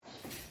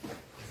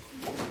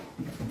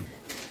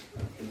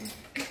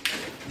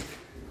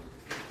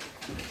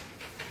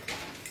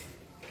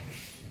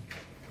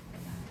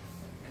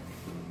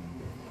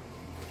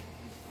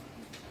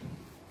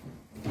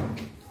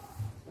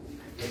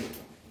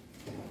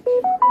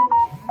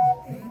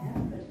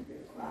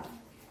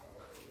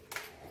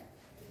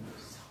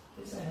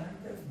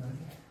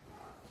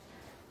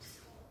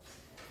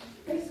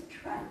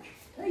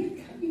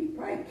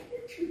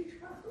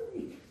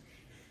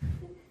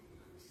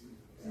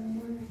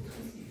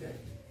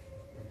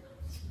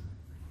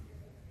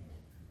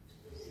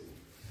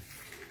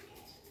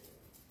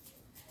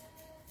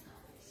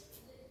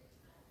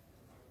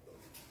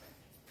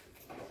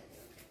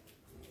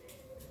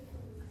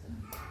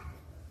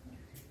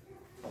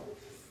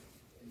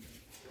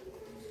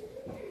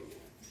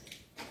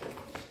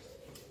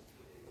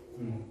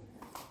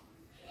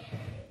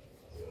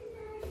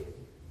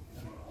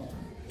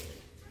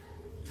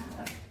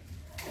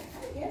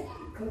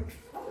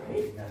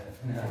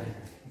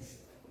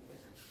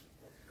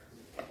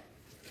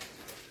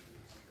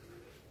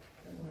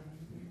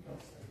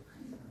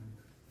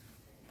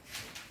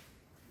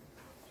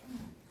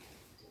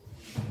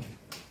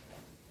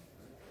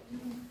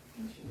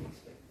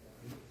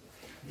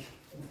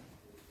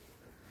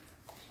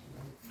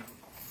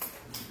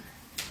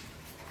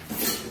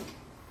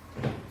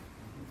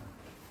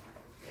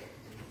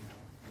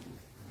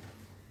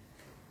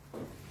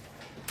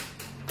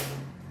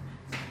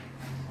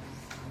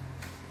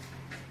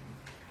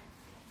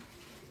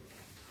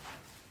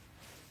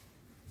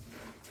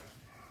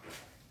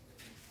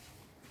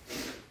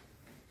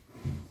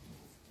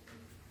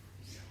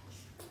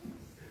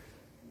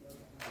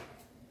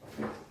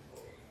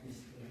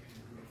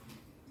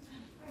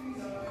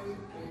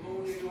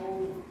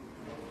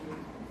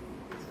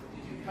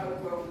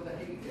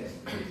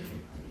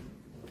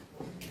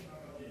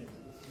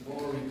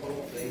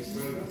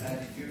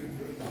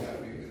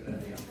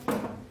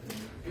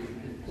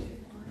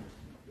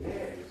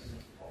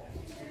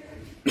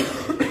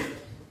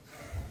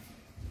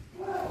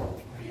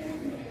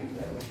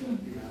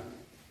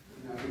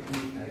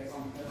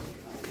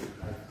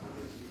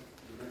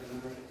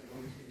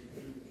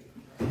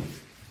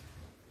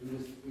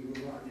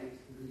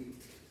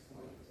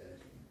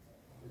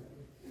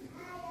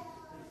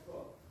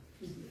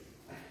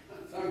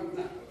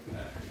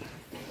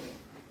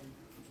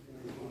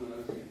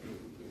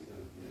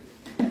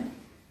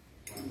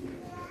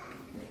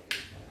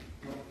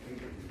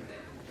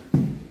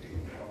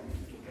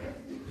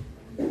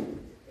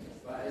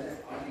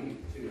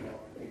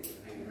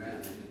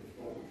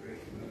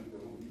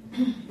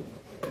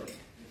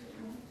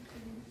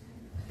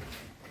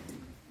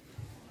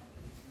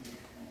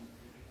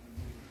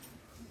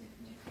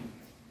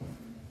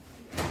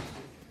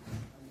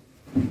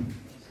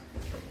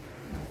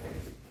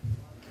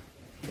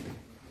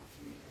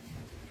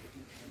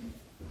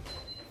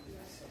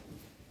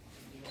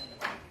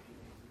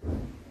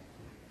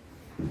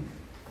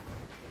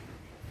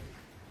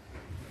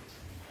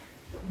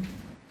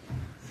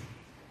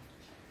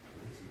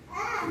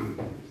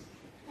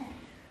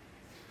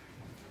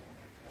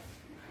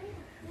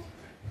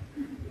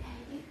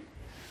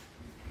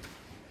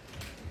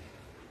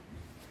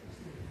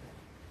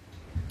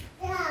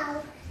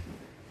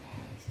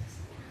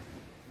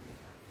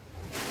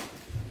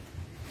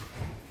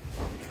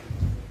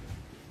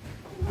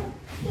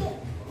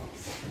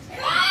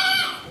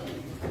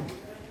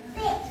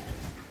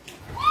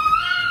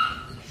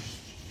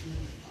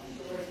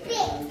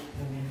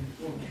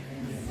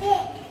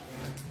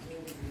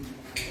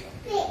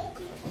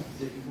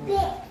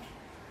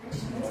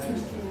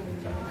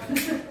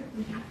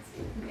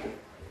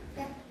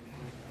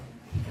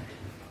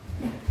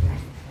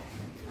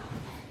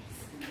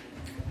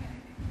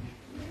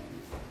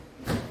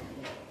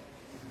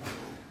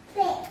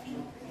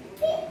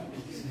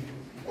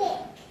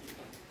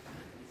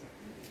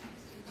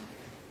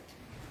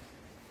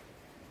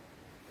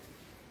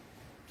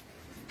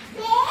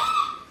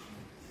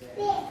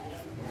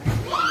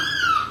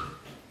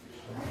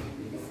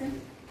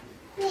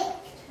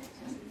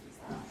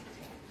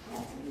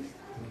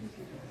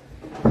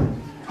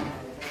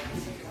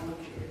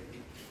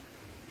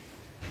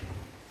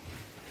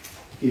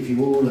Give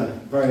you all a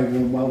very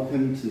warm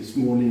welcome to this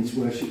morning's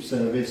worship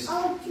service.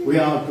 We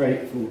are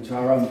grateful to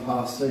our own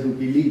pastor who will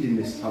be leading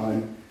this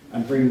time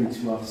and bringing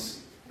to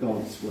us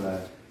God's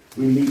word.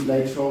 We meet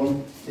later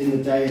on in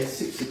the day at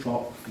 6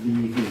 o'clock for the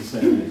evening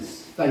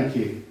service. Thank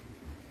you.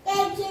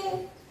 Thank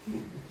you.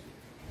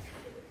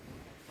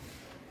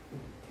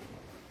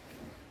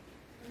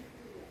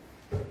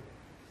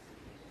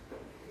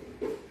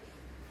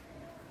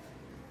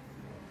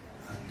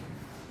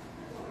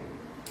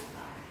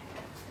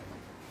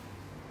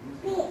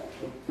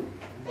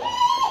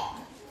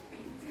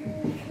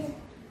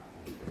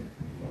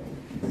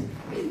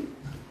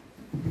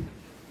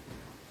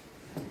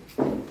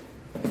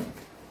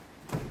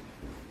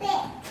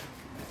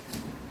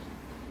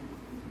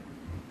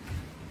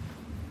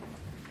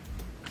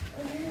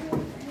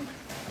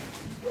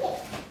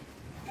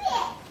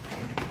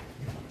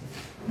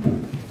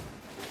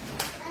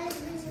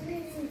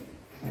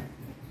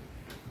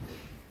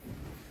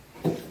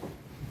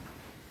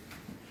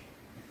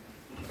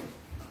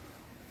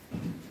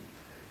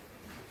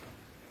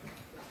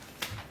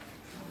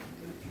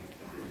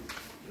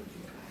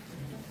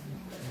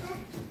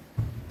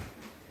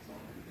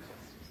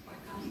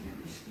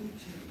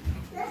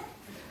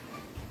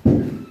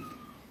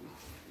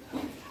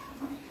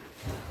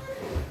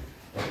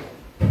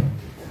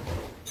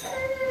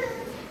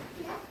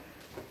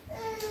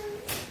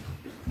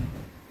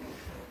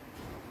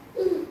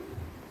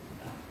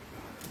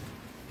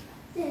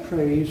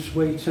 Praise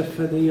waiteth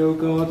for thee, O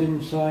God,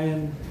 in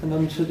Zion, and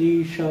unto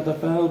thee shall the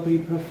vow be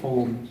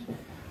performed.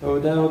 O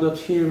thou that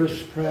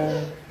hearest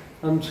prayer,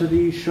 unto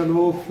thee shall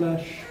all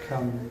flesh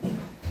come.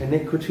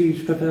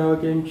 Iniquities prevail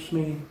against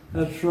me,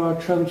 as for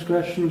our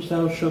transgressions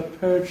thou shalt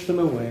purge them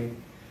away.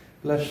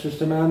 Blessed is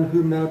the man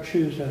whom thou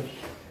choosest,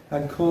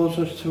 and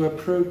causest to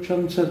approach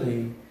unto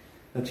thee,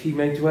 that he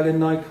may dwell in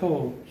thy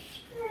courts.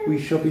 we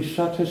shall be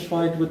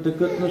satisfied with the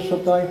goodness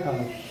of thy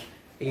house,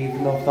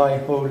 even of thy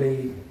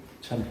holy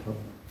temple.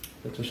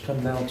 Let us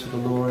come now to the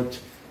Lord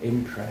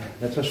in prayer.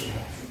 Let us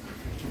pray.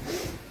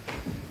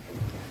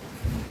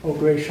 O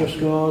gracious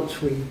God,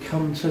 we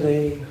come to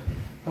thee.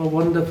 How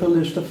wonderful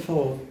is the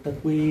thought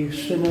that we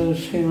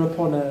sinners here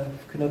upon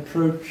earth can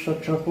approach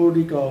such a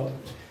holy God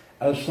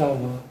as thou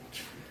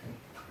art.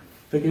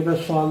 Forgive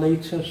us our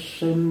latest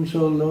sins,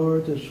 O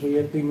Lord, as we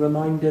have been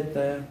reminded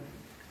there.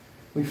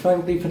 We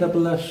thank thee for the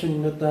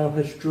blessing that thou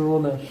hast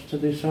drawn us to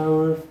this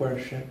hour of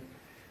worship.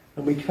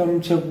 And we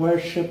come to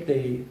worship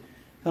thee.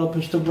 Help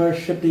us to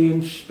worship thee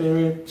in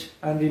spirit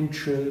and in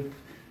truth,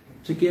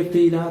 to give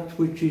thee that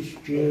which is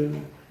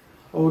due.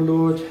 O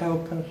Lord,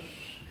 help us.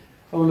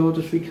 O Lord,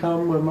 as we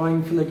come, we're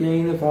mindful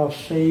again of our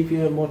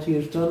Saviour and what he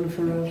has done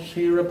for us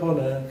here upon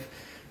earth.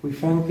 We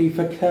thank thee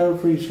for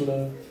Calvary's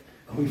love.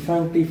 We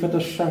thank thee for the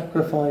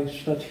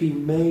sacrifice that he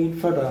made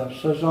for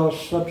us as our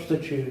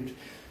substitute,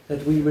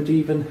 that we would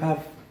even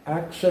have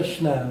access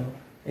now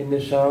in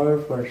this hour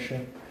of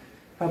worship.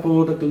 Have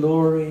all the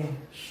glory,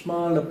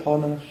 smile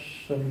upon us,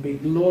 and be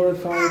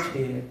glorified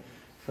here.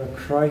 For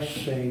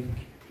Christ's sake.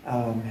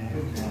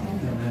 Amen.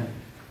 Amen.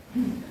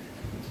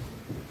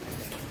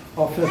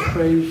 Our first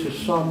praise is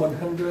Psalm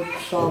 100.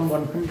 Psalm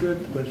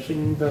 100, we're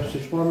singing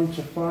verses 1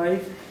 to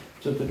 5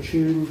 to the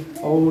tune,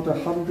 Old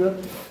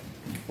 100.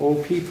 All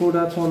people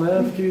that on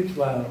earth do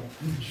dwell,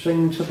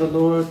 sing to the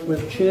Lord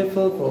with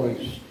cheerful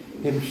voice.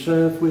 Him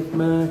serve with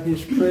myrrh,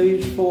 his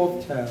praise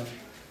forth tell.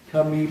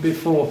 Come ye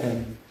before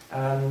him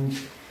and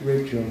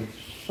rejoice.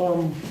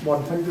 Psalm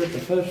 100, the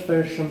first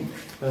version,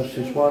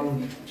 verses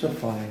 1 to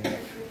 5.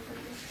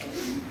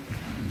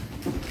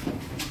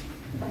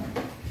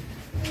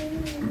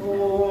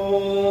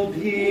 All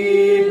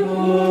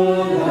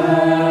people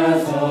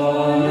that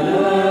on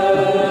earth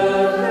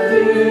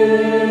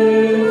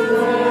do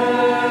dwell,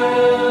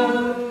 sing to the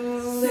Lord with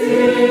cheerful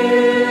voice.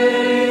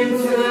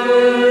 Him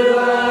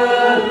serve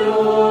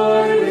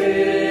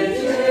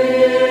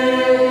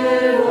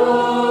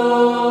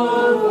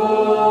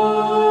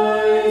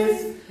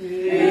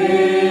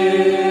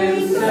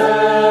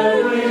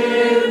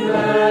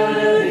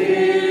with myrrh,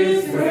 his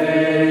praise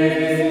forth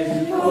tell. Come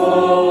ye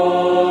before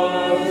him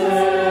and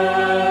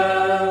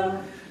rejoice.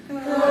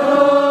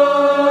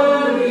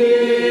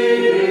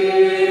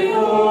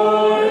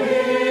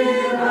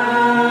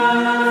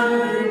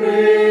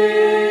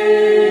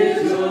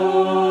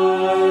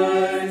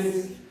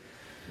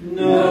 Know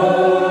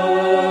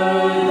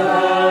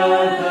that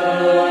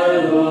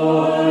the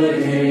Lord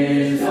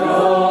is God indeed.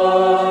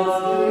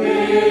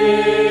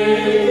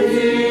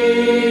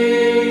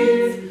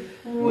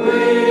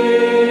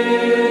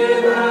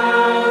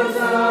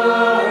 Without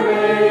our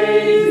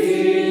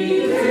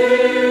raising till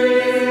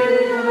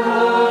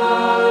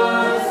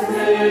last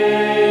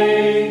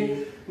day,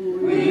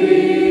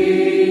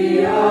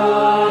 we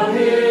are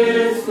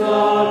his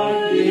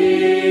flock,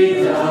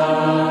 ye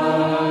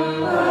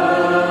down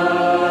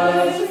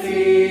as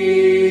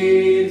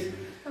feet,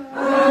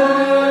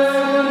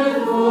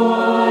 and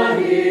for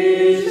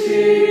his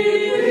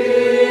sheep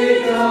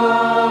he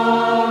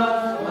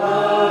doth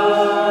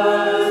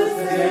us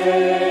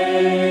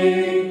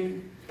take.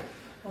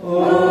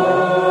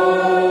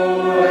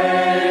 Oh,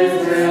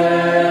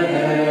 enter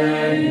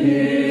then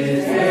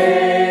his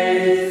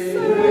gates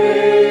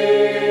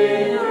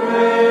with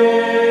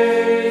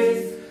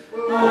praise.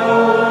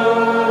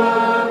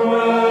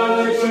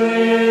 Approach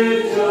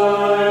with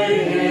joy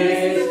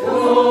his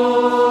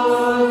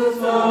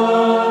courts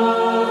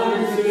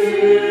unto.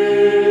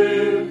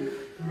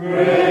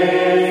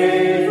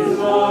 Praise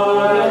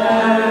Lord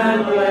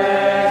and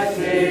bless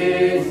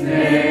his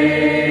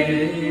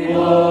name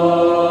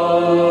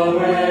always.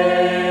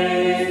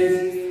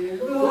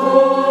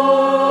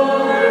 For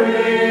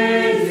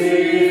his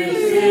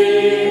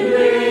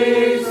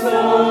exceeding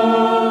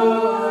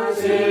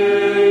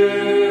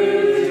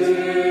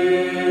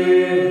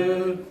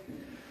solicitude.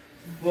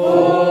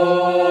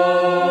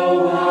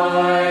 For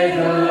why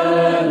the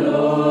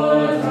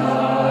Lord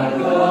our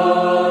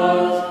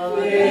God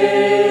is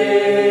good,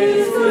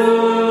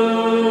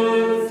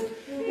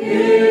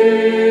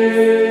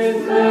 his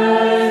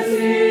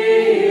mercy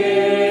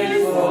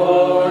is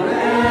forever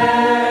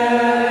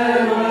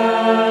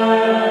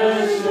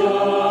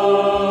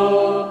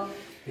sure,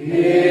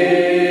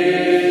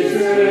 his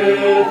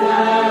truth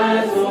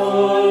has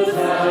all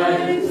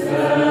times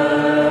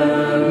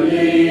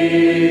firmly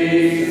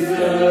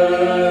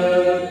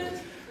stood,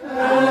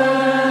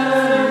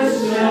 and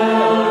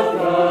shall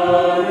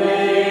from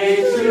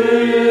age to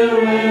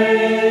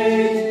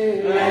age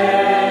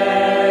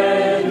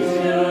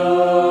endure.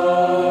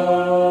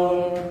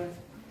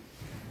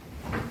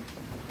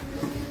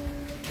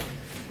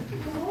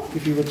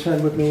 If you would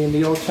turn with me in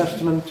the Old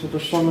Testament to the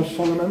Song of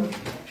Solomon,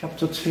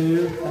 chapter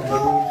 2, and we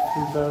read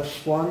from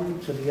verse 1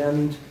 to the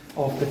end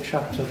of the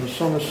chapter. The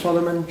Song of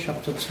Solomon,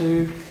 chapter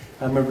 2,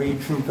 and we read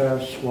from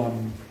verse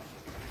 1.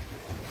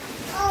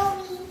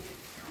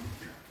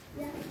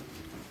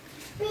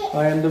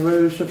 I am the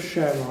rose of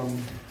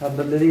Sharon, and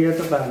the lily of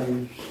the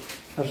valleys,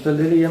 As the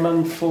lily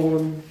among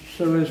thorns,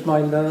 so is my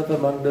love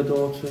among the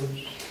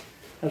daughters.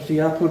 As the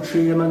apple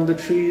tree among the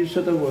trees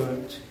of the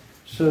wood,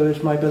 so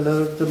is my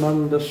beloved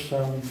among the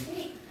sons.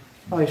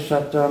 I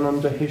sat down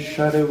under his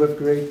shadow with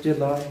great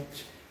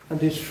delight, and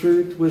his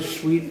fruit was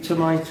sweet to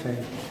my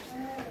taste.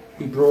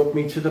 He brought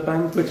me to the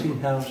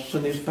banqueting house,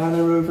 and his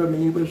banner over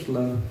me was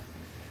love.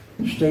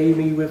 Stay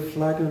me with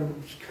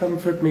flagons,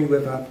 comfort me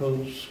with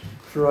apples,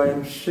 for I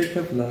am sick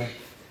of love.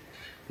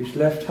 His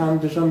left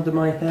hand is under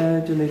my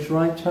head, and his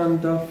right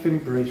hand doth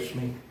embrace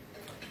me.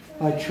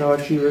 I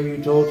charge you, O you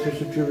daughters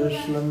of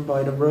Jerusalem,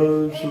 by the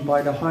roes and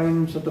by the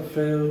hinds of the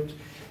field,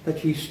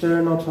 that ye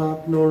stir not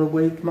up nor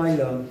awake my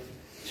love,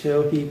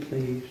 till he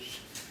please.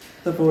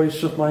 The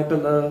voice of my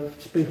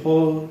beloved,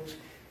 behold,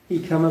 he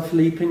cometh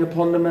leaping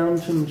upon the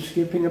mountains,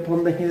 skipping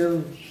upon the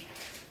hills.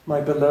 My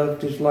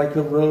beloved is like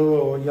a roe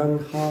or young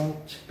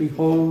hart.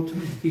 Behold,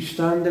 he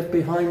standeth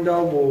behind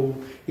our wall,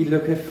 he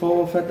looketh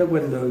forth at the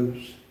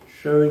windows,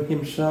 showing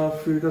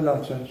himself through the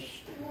lattice.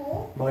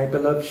 My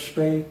beloved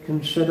spake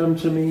and said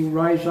unto me,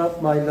 Rise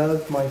up, my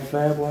love, my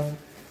fair one,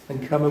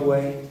 and come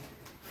away.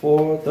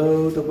 For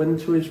though the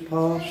winter is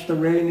past, the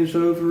rain is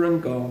over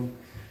and gone,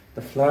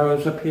 the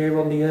flowers appear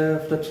on the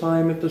earth, the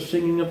time of the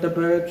singing of the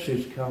birds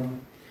is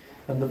come,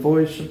 and the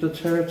voice of the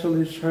turtle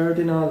is heard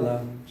in our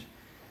land.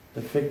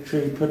 The fig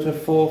tree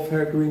putteth forth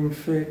her green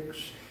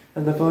figs,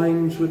 and the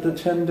vines with the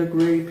tender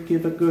grape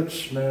give a good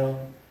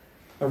smell.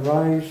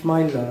 Arise,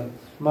 my love,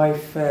 my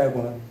fair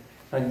one,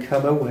 and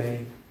come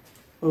away.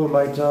 O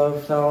my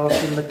dove, thou art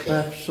in the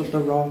clefts of the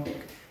rock,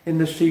 in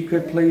the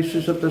secret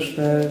places of the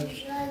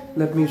stairs.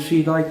 Let me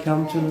see thy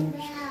countenance,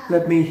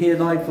 let me hear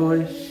thy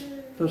voice,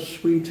 for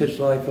sweet is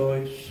thy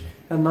voice,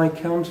 and thy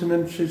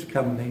countenance is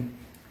comely.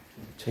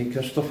 Take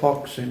us the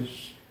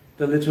foxes,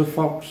 the little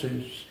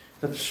foxes,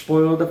 that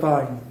spoil the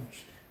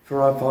vines,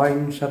 for our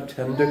vines have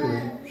tender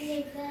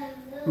grapes.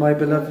 My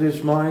beloved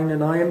is mine,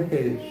 and I am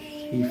his.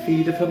 He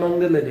feedeth among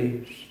the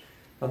lilies,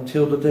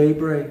 until the day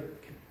break,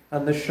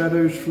 and the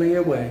shadows flee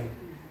away.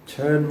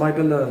 Turn, my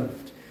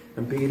beloved,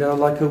 and be thou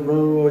like a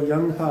roe or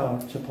young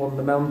hart upon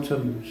the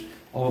mountains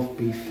of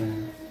Bether.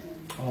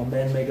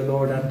 Amen. May the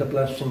Lord add the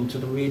blessing to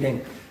the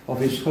reading of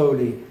his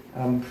holy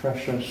and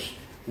precious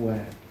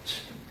word.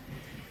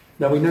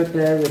 Now we note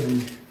there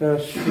in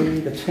verse 3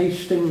 the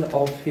tasting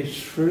of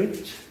his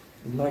fruit.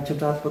 In light of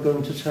that, we're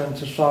going to turn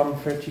to Psalm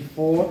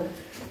 34,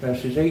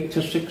 verses 8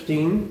 to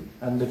 16,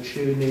 and the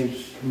tune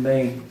is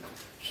Main.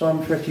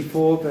 Psalm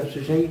 34,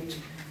 verses 8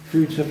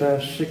 through to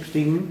verse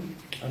 16,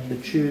 and the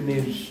tune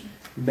is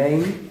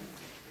Main.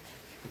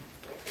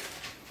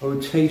 O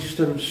taste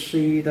and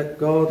see that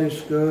God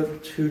is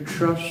good, who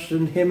trusts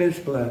in him is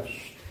blessed.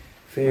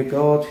 Fear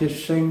God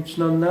his saints,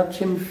 none that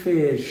him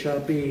fears shall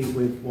be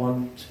with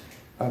want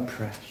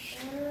oppressed.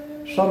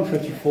 Psalm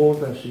 34,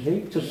 verses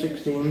 8 to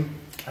 16,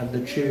 and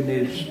the tune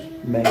is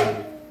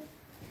Main.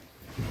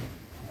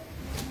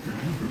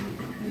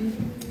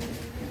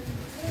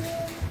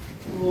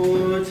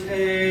 O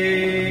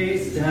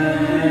taste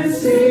and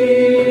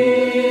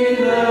see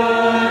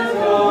that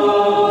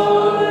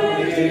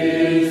God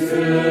is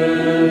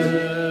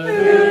good, who trusts in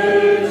him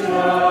is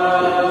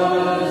blessed.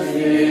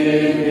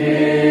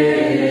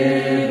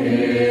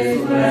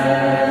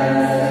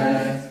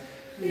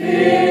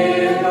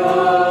 Fear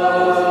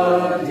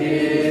God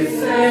his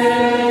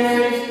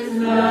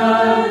saints, none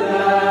that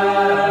him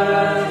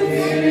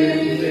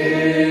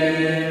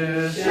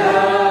fears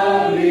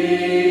shall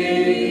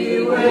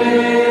be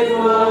with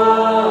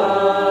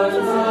want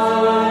of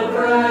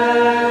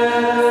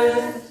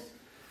rest.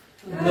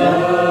 The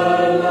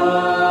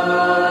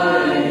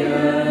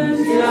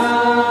lions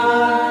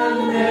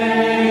young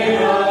may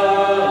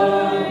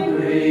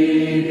hungry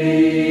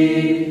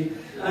be,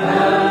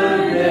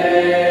 and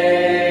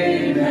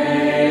they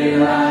may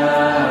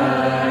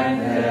lack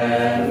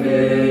their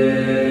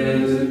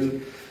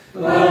food,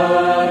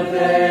 but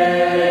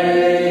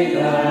they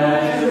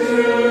that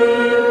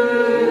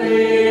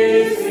truly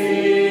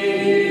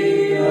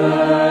seek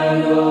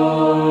the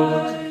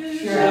Lord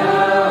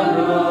shall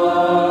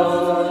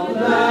not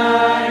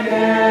lack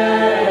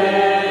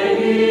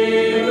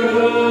any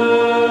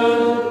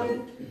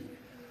good.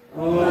 O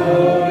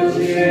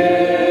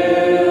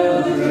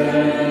children,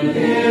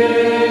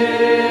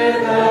 hither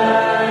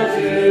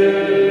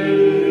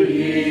do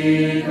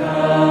ye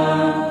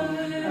come,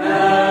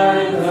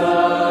 and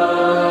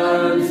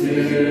unto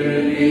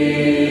me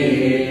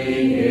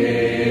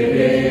give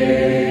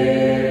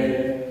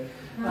ear.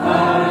 I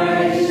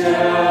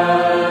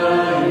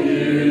shall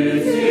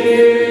use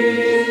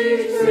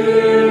teach to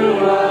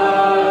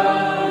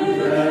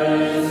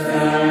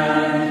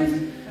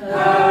understand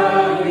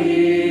how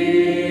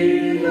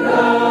ye the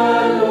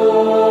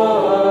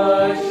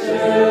Lord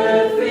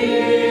should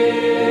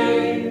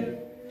fear.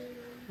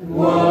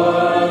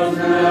 What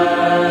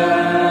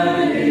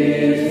man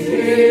is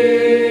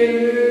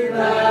he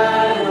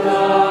that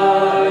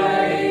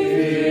right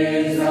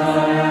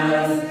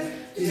desires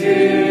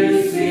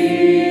to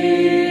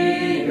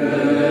see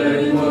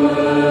good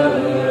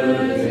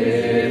words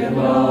in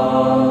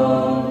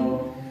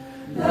all?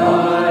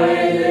 Thy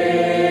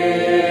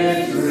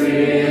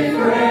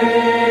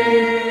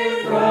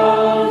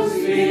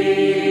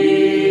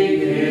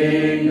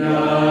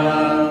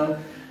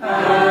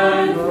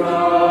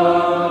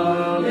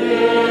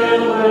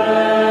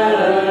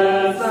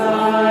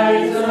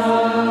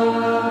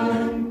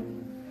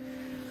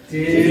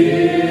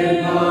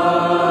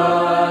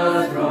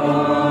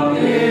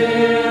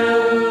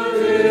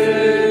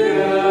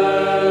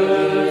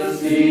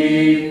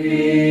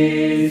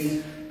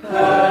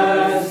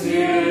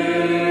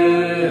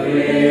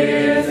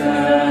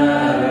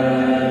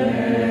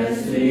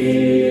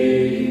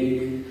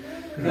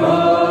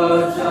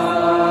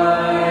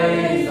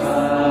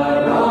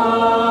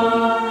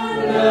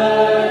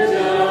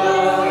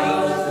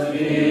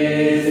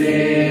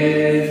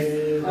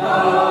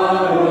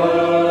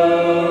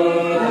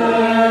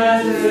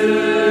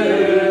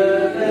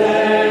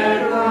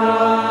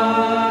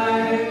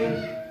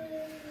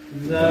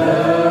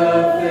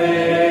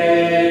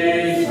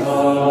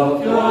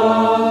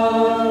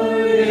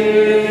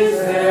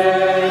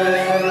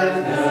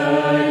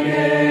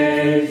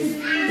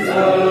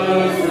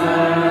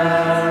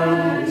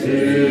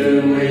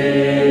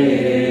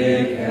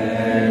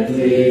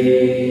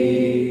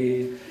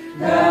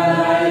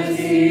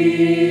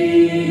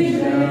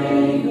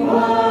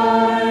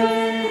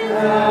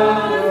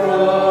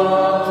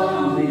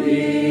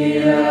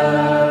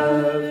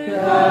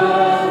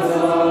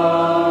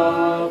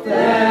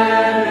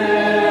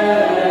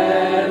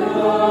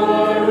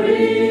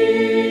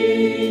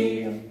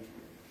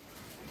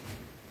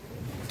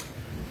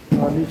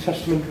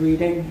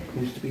reading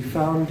is to be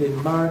found in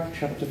Mark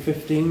chapter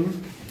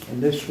 15,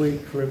 and this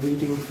week we're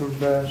reading from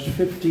verse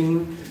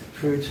 15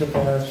 through to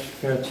verse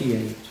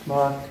 38.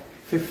 Mark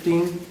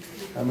 15,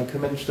 and we'll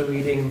commence the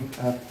reading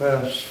at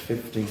verse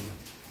 15.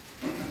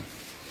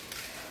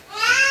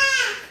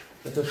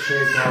 Let us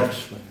hear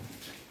God's word.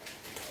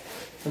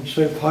 And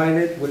so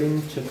Pilate,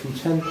 willing to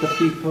content the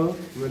people,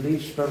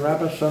 released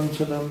Barabbas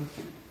unto them,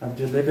 and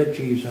delivered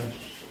Jesus,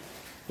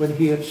 when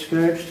he had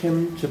scourged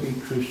him to be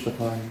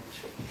crucified.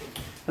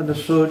 And the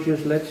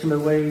soldiers led him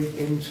away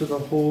into the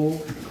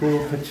hall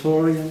called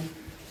Praetorium,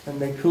 and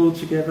they called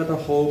together the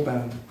whole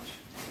band.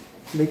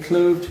 And they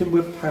clothed him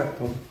with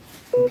purple,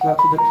 and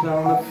plaited a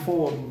crown of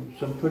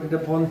thorns, and put it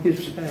upon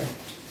his head,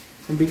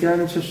 and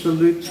began to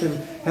salute him,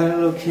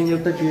 Hail, King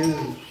of the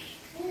Jews!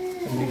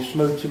 And they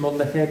smote him on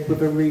the head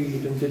with a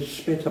reed, and did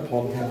spit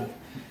upon him,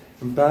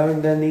 and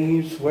bowing their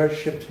knees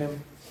worshipped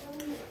him.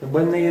 And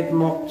when they had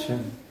mocked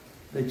him,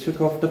 they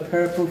took off the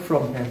purple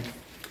from him,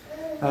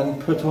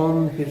 and put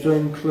his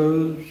own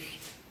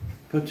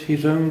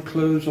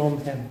clothes on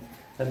him,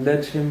 and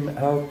led him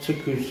out to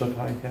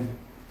crucify him.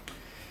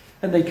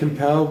 And they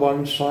compelled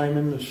one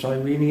Simon, a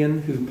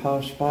Cyrenian, who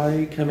passed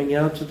by, coming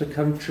out of the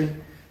country,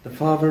 the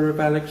father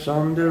of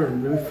Alexander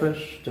and Rufus,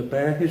 to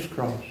bear his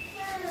cross.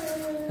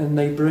 And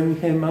they bring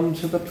him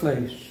unto the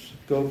place,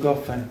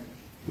 Golgotha,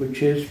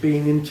 which is,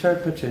 being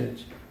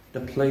interpreted,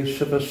 the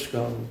place of a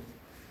skull.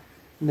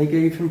 And they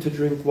gave him to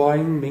drink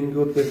wine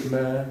mingled with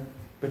myrrh,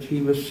 but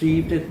he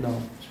received it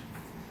not.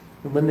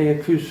 And when they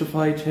had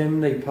crucified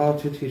him, they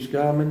parted his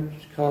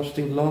garments,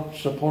 casting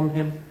lots upon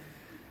him,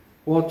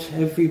 what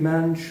every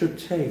man should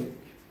take.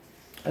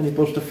 And it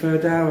was the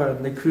third hour,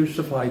 and they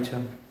crucified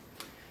him.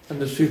 And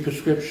the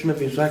superscription of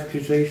his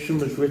accusation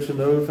was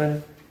written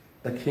over,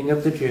 the King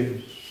of the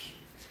Jews.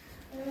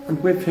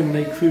 And with him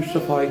they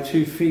crucified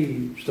two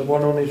thieves, the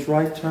one on his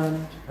right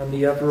hand, and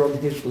the other on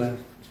his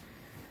left.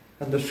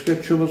 And the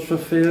scripture was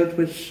fulfilled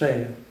which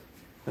saith,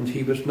 and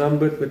he was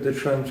numbered with the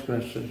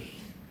transgressors.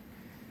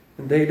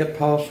 And they that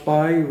passed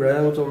by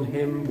railed on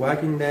him,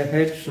 wagging their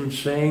heads, and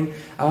saying,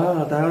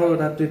 Ah, thou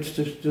that didst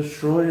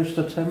destroy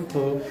the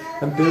temple,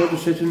 and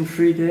buildest it in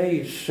 3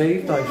 days,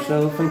 save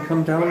thyself, and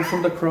come down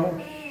from the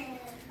cross.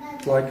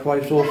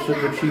 Likewise also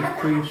the chief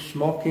priests,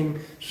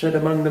 mocking, said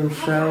among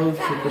themselves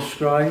with the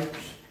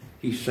scribes,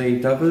 He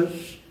saved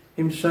others,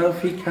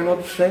 himself he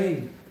cannot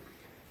save.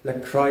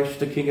 Let Christ,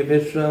 the King of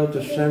Israel,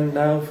 descend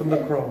now from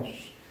the cross,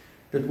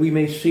 that we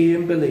may see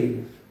and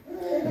believe.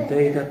 And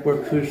they that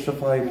were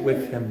crucified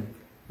with him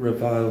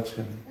reviled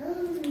him.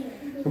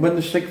 And when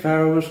the 6th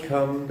hour was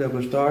come, there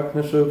was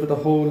darkness over the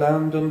whole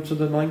land unto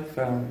the 9th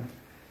hour.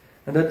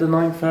 And at the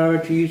 9th hour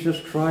Jesus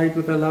cried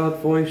with a loud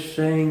voice,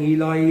 saying,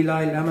 Eli,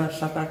 Eli, lama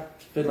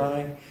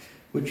sabachthani,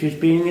 which is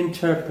being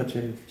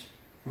interpreted,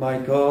 my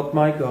God,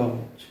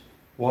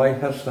 why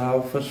hast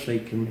thou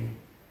forsaken me?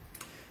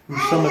 And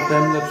some of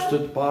them that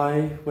stood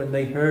by, when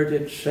they heard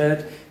it,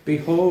 said,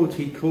 Behold,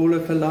 he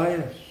calleth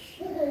Elias.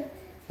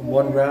 And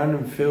one ran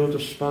and filled a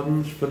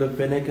sponge full of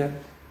vinegar,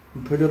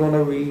 and put it on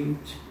a reed,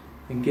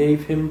 and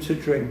gave him to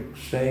drink,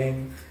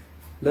 saying,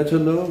 Let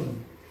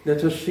alone,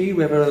 let us see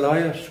whether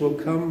Elias will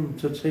come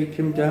to take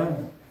him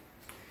down.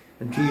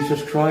 And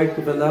Jesus cried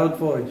with a loud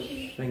voice,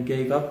 and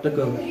gave up the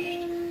ghost.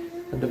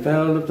 And the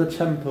veil of the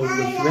temple was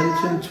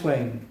rent in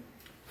twain,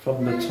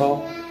 from the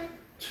top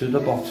to the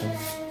bottom.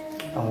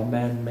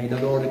 Amen. May the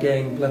Lord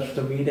again bless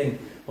the reading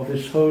of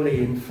his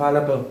holy,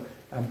 infallible,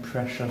 and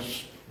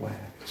precious word.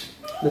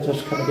 Let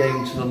us come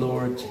again to the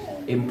Lord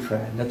in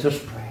prayer. Let us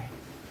pray.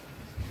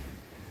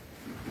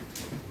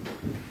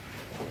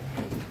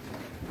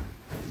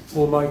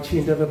 Almighty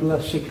and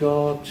ever-blessed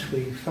God,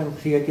 we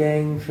thank thee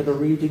again for the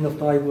reading of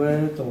thy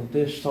word on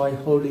this thy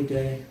holy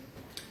day.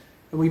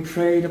 And we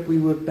pray that we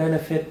would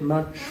benefit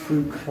much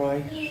through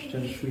Christ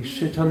as we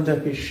sit under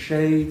his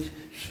shade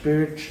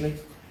spiritually,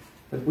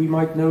 that we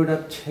might know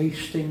that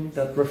tasting,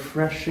 that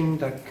refreshing,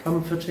 that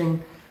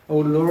comforting, O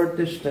Lord,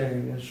 this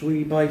day, as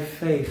we by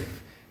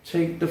faith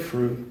take the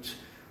fruit.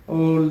 O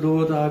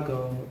Lord our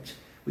God,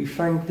 we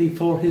thank thee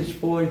for his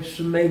voice,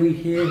 and may we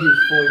hear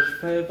his voice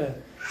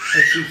further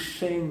as we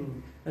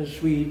sing,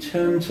 as we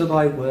turn to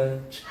thy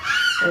word.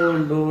 O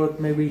Lord,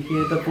 may we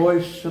hear the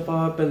voice of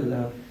our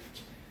beloved.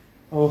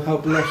 Oh, how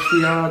blessed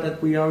we are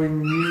that we are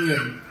in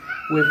union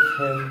with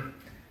him,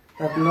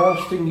 that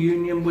lasting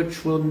union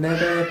which will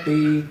never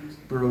be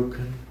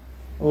broken.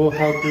 Oh,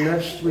 how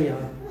blessed we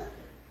are.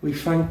 We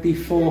thank thee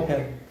for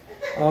him,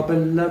 our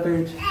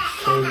beloved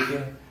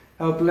Saviour.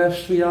 How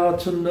blessed we are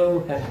to know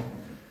him,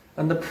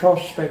 and the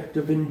prospect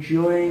of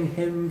enjoying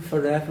him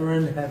forever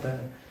and ever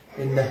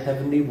in the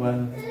heavenly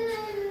world.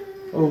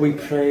 Oh, we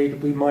pray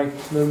that we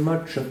might know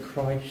much of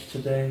Christ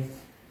today.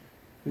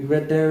 We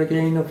read there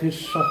again of his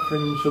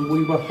sufferings, and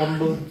we were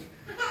humbled.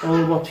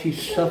 Oh, what he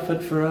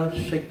suffered for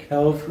us at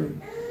Calvary,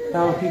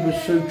 how he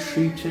was so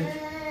treated.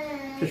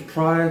 Just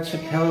prior to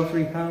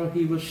Calvary, how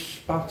he was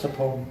spat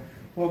upon.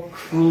 What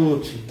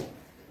cruelty,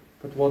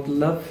 but what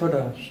love for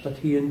us, that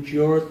he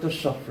endured the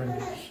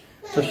sufferings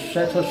to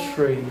set us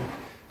free,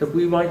 that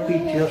we might be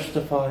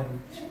justified.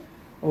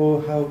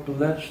 Oh, how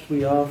blessed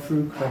we are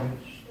through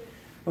Christ.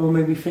 Oh,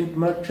 may we think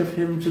much of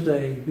him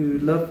today, who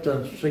loved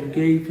us and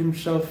gave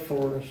himself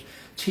for us.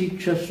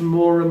 Teach us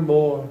more and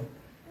more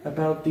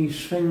about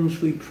these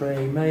things, we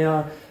pray. May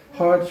our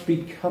hearts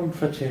be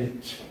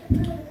comforted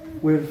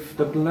with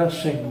the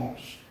blessings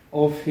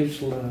of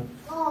his love.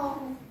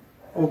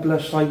 Oh,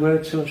 bless thy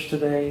word to us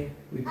today.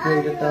 We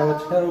pray that thou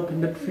wilt help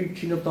in the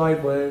preaching of thy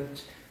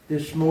word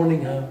this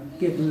morning.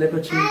 Give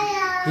liberty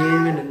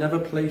here and in other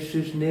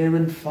places, near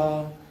and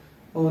far.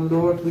 O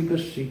Lord, we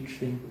beseech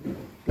thee.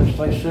 Bless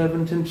thy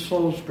servant in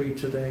Salisbury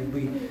today.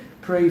 We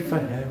pray for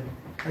him.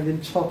 And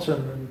in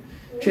Totton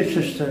and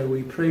Chichester,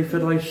 we pray for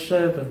thy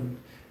servant,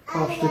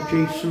 Pastor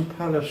Jason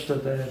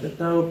Pallister there, that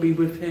thou be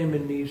with him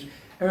in these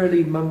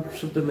early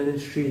months of the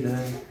ministry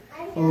there.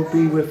 O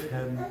be with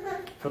him.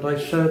 For thy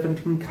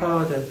servant in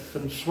Cardiff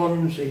and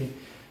Swansea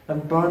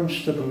and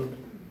Barnstable,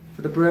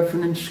 for the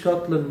brethren in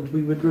Scotland,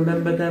 we would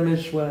remember them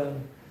as well.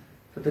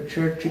 For the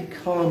church at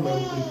Carmel,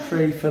 we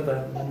pray for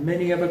them, and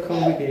many other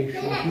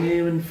congregations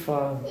near and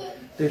far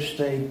this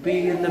day.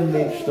 Be in the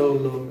midst, O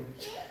Lord.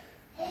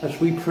 As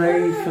we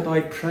pray for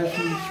thy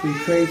presence, we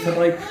pray for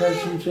thy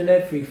presence in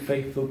every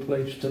faithful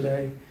place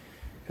today,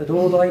 that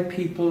all thy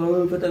people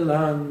over the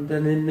land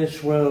and in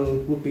this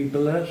world will be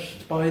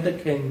blessed by the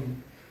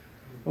King.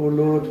 O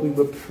Lord, we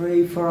would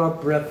pray for our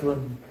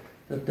brethren,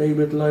 that they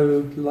would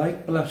know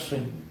like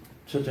blessing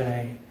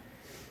today.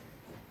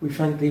 We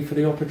thank thee for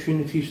the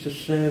opportunities to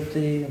serve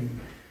thee,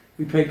 and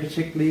we pray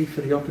particularly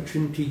for the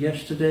opportunity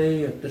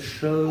yesterday at the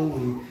show.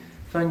 We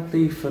thank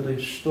thee for the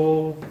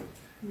store.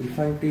 We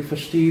thank thee for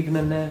Steve and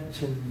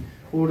Annette and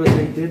all that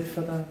they did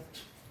for that.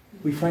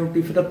 We thank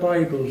thee for the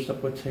Bibles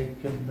that were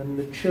taken and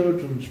the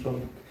children's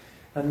book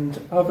and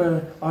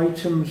other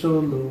items, O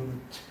Lord.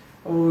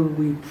 Oh,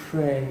 we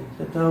pray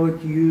that thou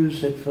would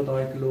use it for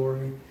thy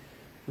glory.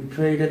 We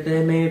pray that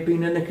there may have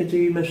been a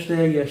Nicodemus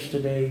there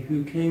yesterday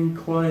who came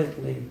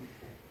quietly,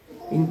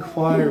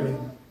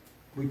 inquiring.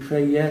 We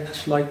pray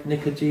yet, like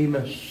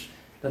Nicodemus,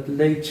 that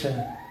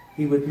later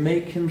he would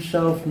make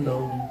himself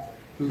known.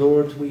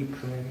 Lord, we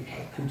pray.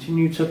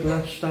 Continue to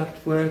bless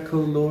that work, O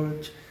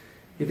Lord.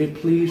 If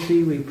it please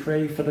thee, we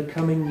pray for the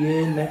coming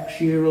year, next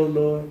year, O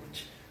Lord.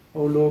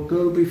 O Lord,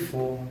 go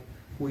before,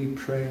 we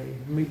pray.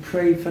 And we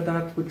pray for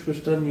that which was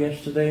done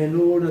yesterday and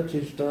all that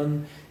is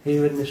done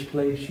here in this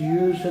place.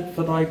 Use it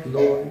for thy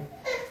glory.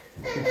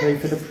 We pray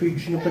for the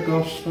preaching of the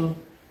gospel.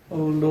 O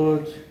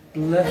Lord,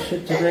 bless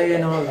it today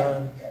in our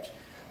land.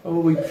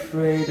 Oh, we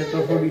pray that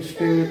the Holy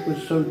Spirit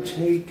would so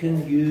take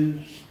and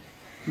use,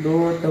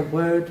 Lord, the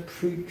word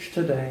preached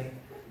today.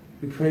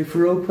 We pray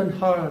for open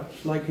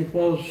hearts like it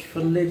was for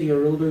Lydia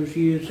all those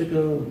years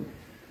ago.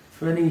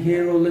 For any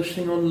here or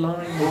listening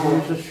online who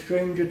is a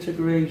stranger to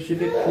grace,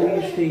 if it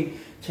please thee,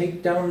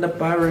 take down the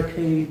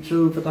barricades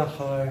over the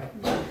heart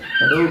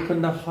and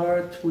open the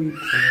heart, we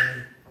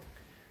pray.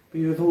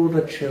 Be with all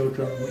the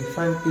children. We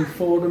thank thee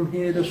for them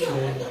here this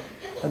morning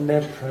and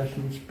their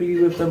presence. Be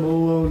with them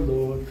all, O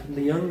Lord, from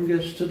the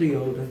youngest to the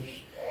oldest.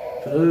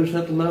 For those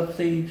that love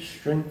thee,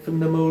 strengthen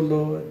them, O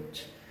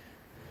Lord.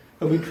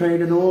 And we pray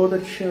that all the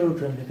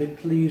children, if it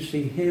please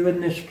thee, here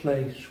in this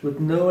place,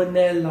 would know in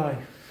their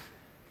life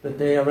that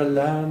they are a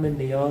lamb in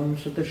the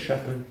arms of the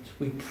shepherd.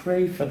 We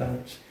pray for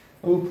that.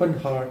 Open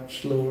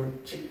hearts,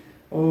 Lord.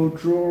 Oh,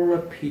 draw a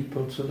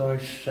people to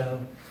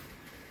thyself.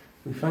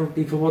 We thank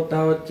thee for what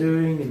thou art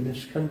doing in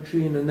this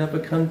country and in other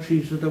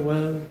countries of the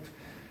world.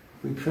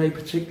 We pray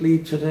particularly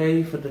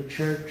today for the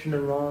church in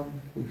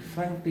Iran. We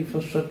thank thee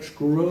for such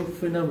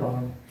growth in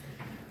Iran.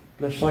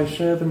 Bless thy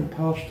servant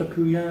Pastor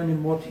Puyan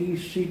in what he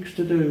seeks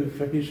to do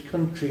for his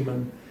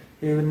countrymen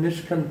here in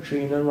this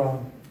country in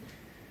Iran.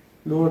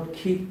 Lord,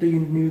 keep the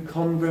new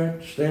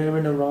converts there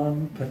in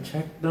Iran.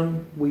 Protect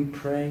them, we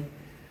pray.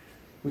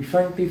 We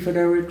thank thee for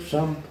their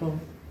example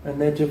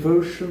and their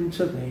devotion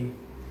to thee.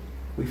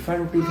 We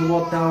thank thee for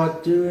what thou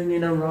art doing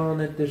in Iran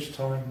at this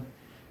time.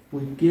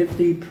 We give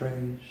thee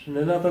praise. And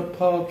in other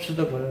parts of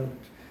the world,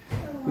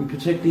 we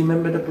particularly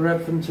remember the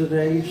brethren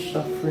today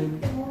suffering.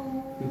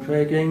 We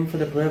pray again for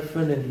the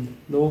brethren in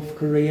North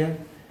Korea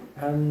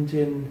and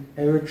in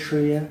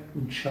Eritrea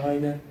and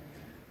China.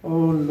 Oh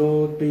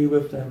Lord, be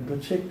with them,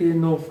 particularly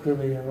in North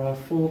Korea. Our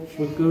thoughts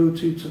will go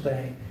to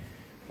today.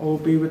 Oh,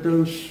 be with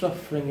those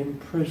suffering in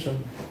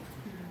prison,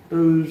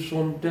 those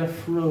on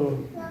death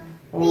row.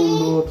 Oh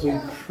Lord, we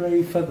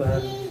pray for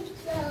them.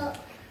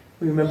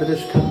 We remember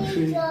this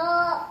country.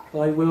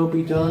 Thy will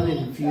be done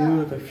in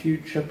view of a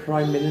future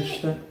Prime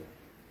Minister.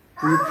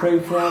 We pray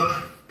for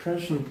our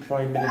present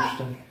Prime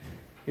Minister.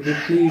 If it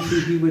please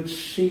thee, he would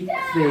seek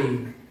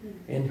thee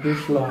in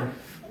his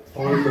life,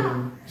 O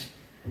Lord.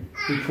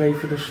 We pray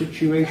for the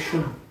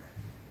situation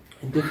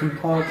in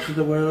different parts of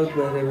the world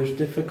where there is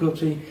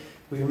difficulty.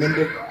 We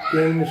remember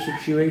again the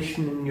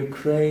situation in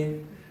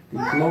Ukraine,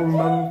 these long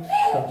months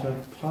that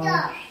have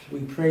passed.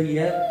 We pray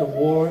yet the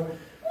war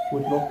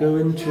would not go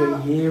into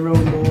a year, O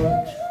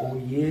Lord, or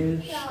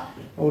years.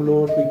 O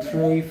Lord, we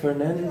pray for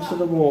an end to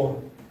the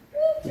war.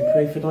 We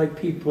pray for thy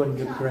people in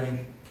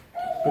Ukraine,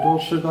 but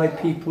also thy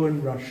people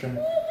in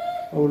Russia.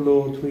 O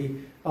Lord, we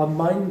are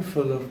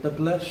mindful of the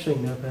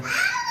blessing of a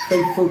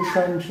faithful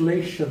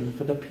translation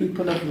for the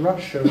people of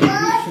Russia in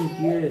recent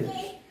years,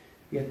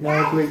 yet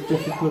now great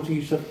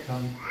difficulties have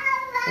come.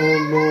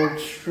 O Lord,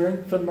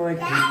 strengthen thy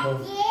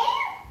people.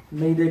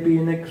 May they be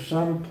an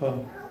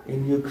example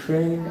in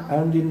Ukraine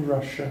and in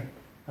Russia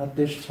at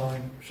this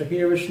time. So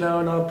hear us now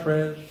in our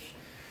prayers.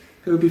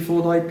 Go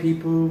before thy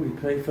people. We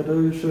pray for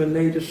those who are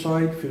laid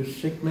aside through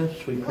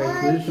sickness. We pray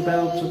for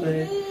Isabel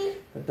today,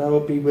 that thou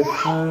wilt be with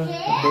her,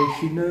 and may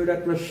she know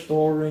that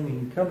restoring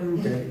in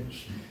coming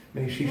days.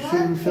 May she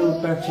soon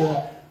feel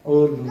better,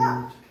 O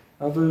Lord.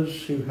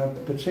 Others who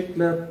have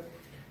particular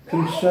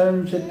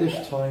concerns at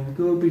this time,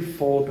 go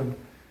before them.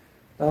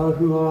 Thou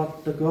who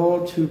art the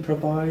God who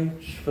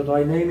provides, for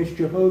thy name is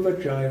Jehovah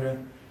Jireh,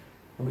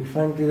 and we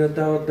thank thee that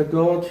thou art the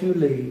God who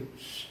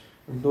leads.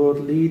 And Lord,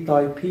 lead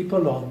thy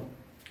people on.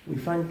 We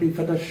thank thee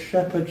for the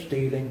shepherd's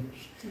dealings.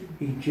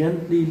 He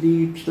gently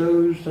leads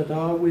those that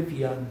are with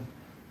young,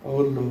 O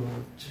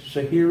Lord.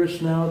 So hear us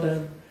now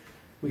then.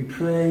 We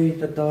pray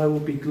that thou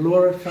wilt be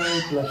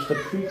glorified. Bless the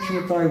preaching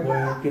of thy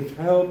word. Give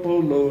help, O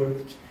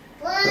Lord,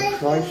 for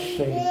Christ's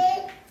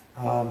sake.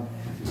 Amen.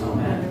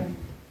 Amen.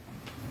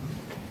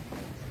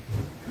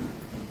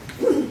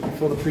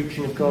 For the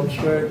preaching of God's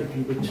word, if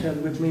you would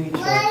turn with me to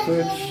our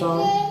first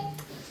psalm,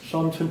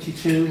 Psalm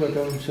 22, we're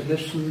going to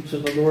listen to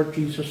the Lord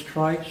Jesus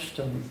Christ,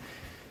 and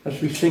as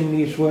we sing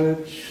these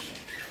words,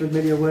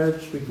 familiar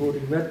words, we've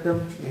already read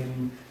them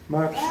in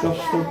Mark's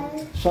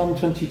Gospel, Psalm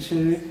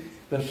 22,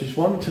 verses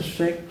 1 to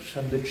 6,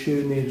 and the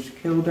tune is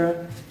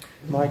Kilda.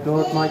 My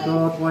God,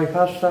 why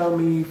hast thou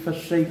me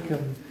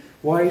forsaken?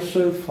 Why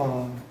so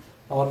far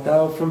art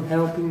thou from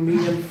helping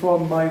me, and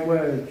from my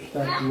words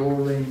that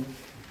roaring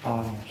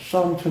are?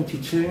 Psalm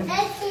 22,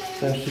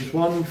 verses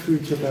 1 through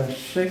to verse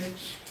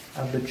 6,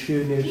 and the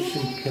tune is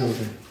St.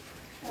 Kilda.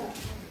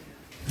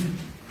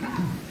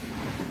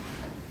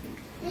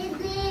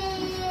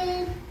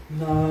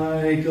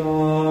 My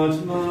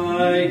God,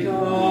 why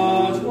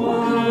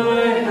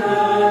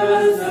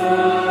hast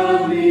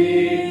thou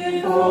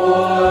me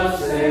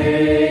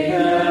forsaken?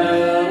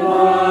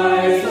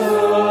 Why so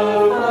far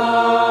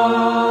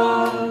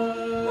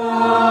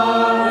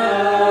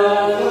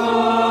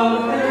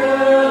art thou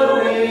from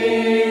helping me,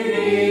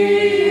 and from my words that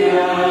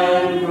roaring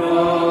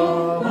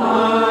are?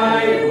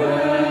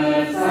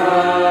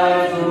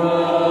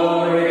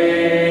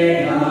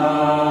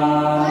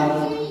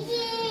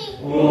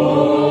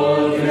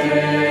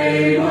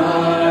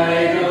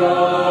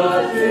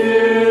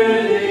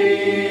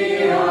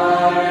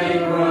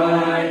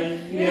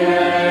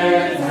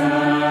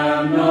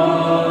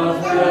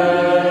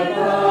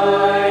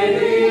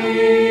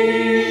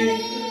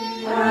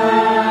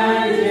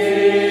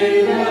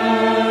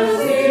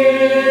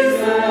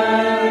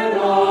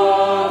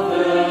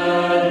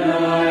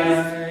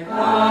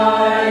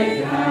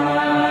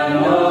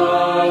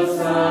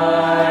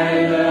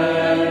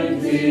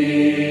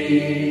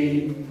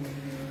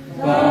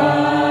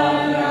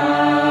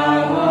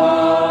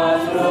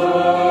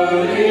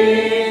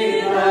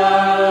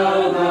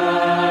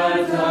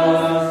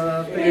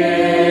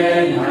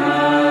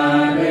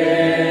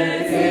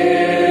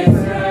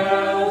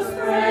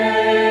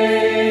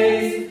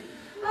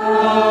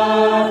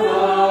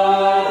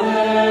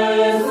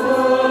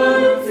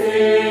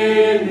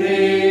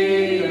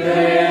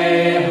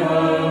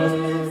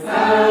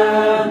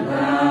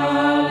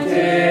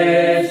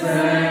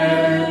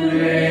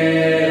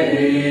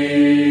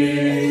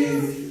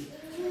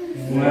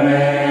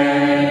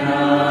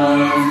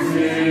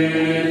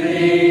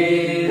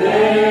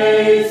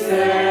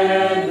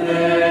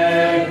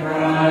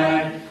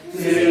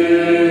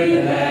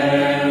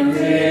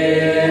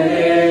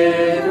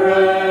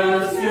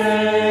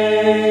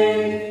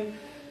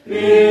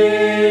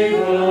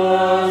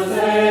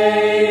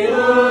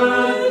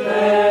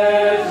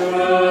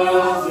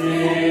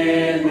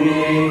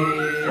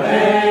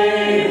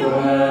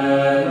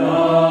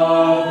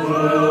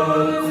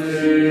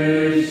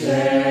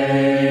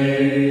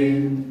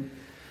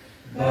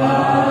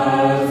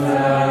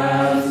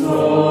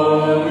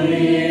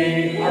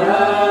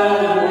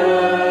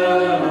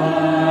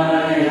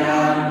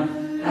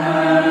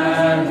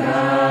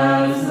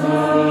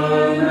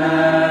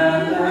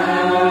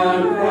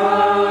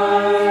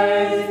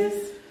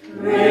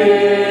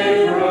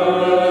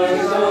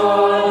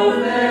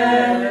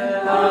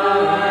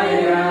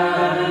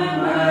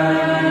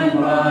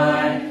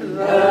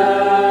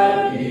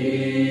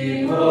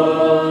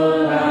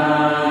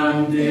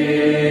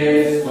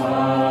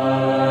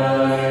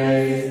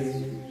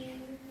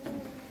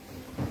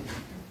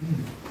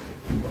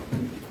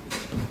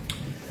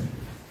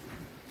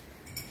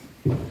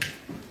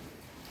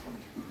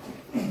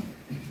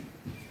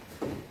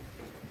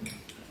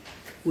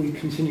 We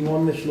continue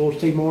on this Lord's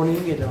Day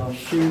morning in our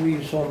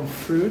series on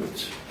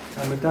fruit,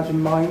 and with that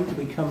in mind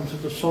we come to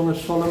the Song of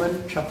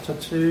Solomon chapter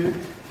 2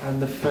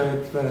 and the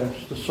 3rd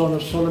verse. The Song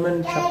of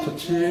Solomon chapter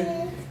 2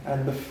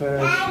 and the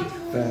 3rd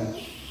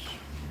verse.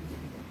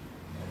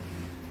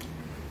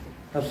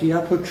 As the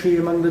apple tree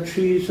among the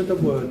trees of the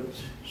wood,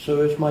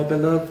 so is my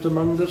beloved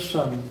among the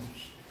sons.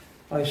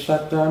 I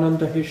sat down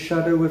under his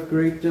shadow with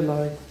great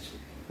delight,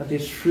 and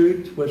his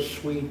fruit was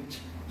sweet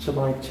to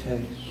my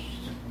taste.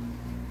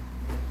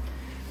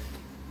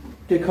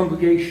 Dear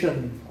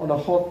congregation, on a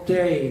hot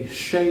day,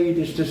 shade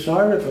is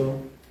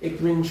desirable. It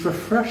brings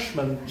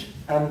refreshment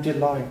and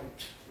delight.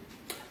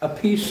 A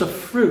piece of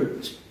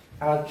fruit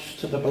adds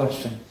to the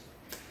blessing.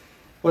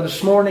 Well,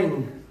 this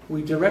morning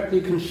we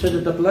directly consider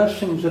the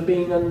blessings of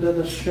being under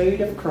the shade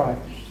of Christ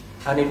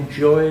and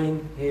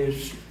enjoying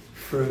his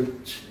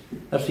fruit.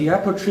 As the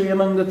apple tree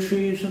among the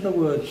trees of the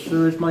woods,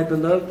 so is my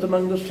beloved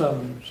among the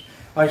sons.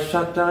 I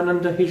sat down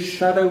under his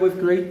shadow with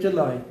great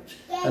delight,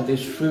 and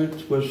his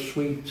fruit was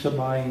sweet to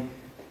my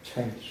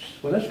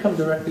taste. Well, let's come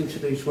directly to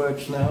these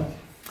words now.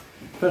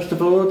 First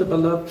of all, the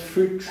beloved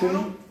fruit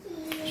tree.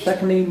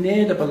 Secondly,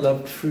 near the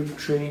beloved fruit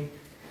tree.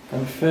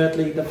 And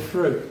thirdly, the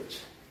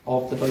fruit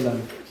of the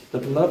beloved. The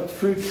beloved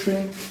fruit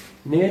tree,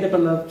 near the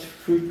beloved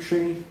fruit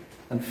tree,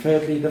 and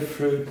thirdly, the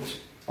fruit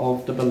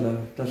of the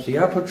beloved. As the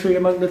apple tree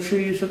among the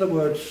trees of the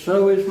woods,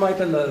 so is my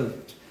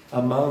beloved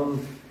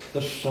among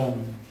the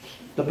sons.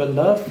 The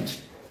beloved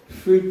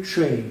fruit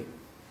tree.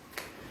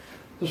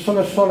 The Song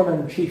of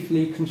Solomon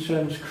chiefly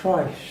concerns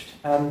Christ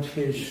and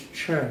his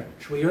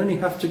church. We only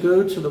have to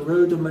go to the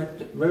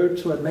road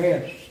to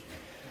Emmaus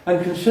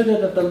and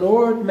consider that the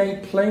Lord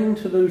made plain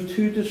to those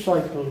two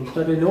disciples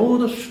that in all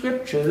the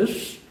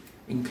scriptures,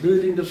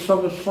 including the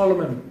Song of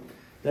Solomon,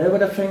 there were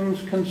the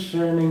things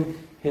concerning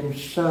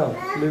himself.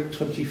 Luke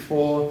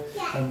 24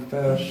 and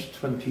verse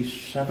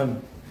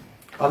 27.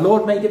 Our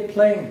Lord made it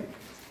plain.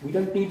 We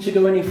don't need to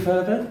go any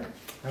further.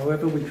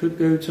 However, we could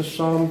go to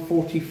Psalm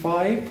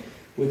 45,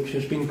 which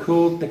has been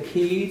called the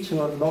key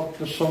to unlock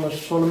the Song of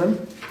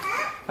Solomon.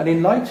 And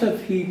in light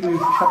of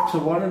Hebrews chapter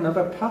 1 and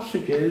other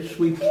passages,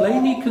 we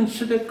plainly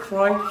consider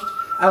Christ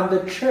and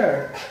the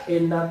church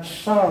in that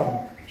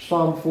psalm,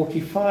 Psalm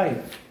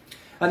 45.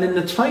 And in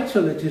the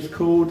title it is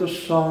called a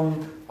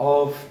Song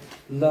of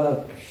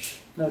Loves.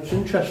 Now it's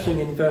interesting,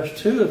 in verse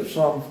 2 of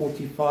Psalm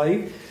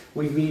 45,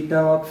 we read,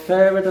 Thou art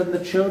fairer than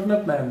the children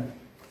of men.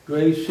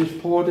 Grace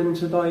is poured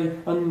into thy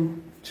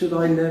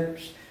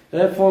lips.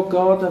 Therefore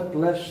God hath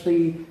blessed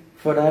thee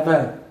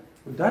forever.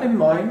 With that in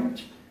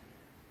mind,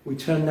 we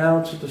turn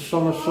now to the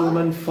Song of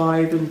Solomon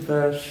 5 and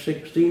verse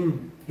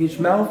 16. His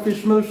mouth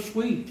is most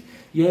sweet,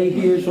 yea,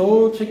 he is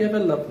altogether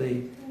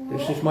lovely.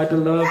 This is my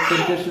beloved,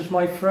 and this is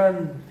my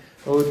friend,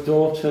 O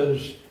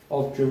daughters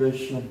of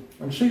Jerusalem.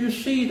 And so you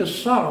see, the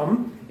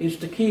psalm is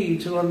the key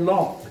to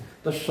unlock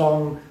the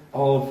Song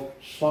of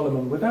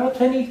Solomon.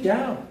 Without any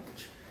doubt,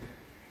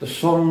 the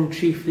song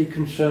chiefly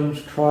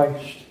concerns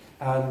Christ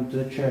and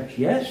the church.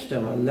 Yes,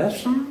 there are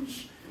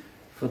lessons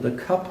for the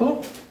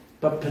couple,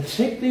 but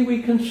particularly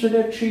we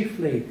consider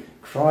chiefly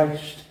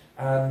Christ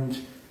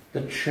and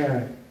the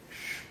church.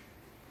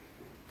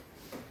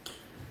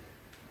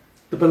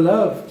 The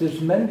beloved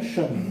is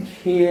mentioned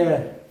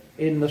here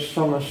in the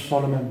Song of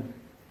Solomon.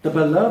 The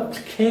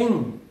beloved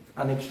King,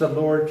 and it's the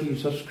Lord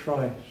Jesus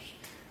Christ.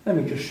 Let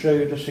me just show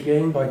you this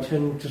again by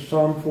turning to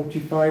Psalm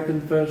 45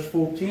 and verse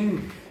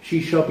 14.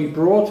 She shall be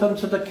brought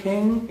unto the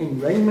King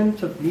in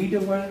raiment of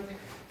needlework.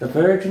 The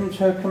virgins,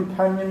 her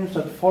companions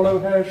that follow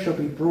her, shall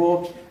be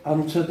brought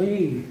unto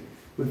thee.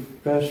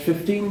 With verse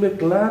 15, with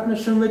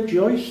gladness and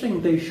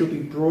rejoicing they shall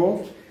be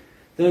brought.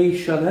 They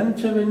shall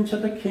enter into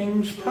the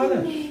King's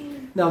palace.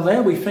 Now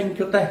there we think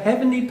of the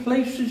heavenly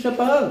places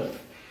above,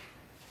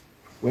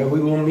 where we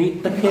will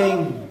meet the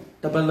King,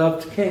 the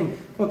beloved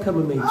King. Well, come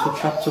with me to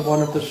chapter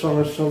 1 of the Song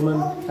of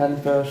Solomon and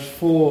verse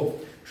 4.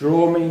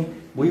 Draw me,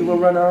 we will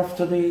run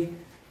after thee.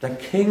 The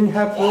King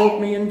hath brought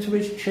me into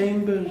his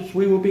chambers.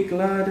 We will be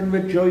glad and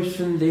rejoice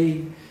in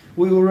thee.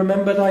 We will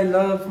remember thy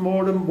love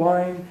more than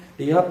wine.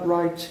 The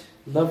upright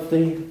love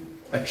thee.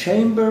 A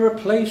chamber, a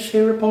place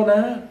here upon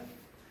earth.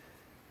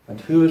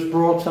 And who has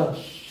brought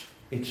us?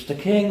 It's the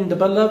King, the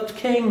beloved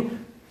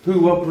King, who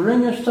will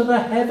bring us to the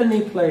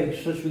heavenly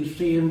place, as we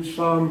see in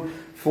Psalm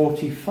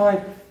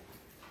 45.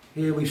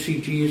 Here we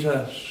see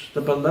Jesus,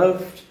 the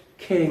beloved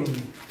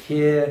King,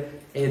 here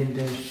in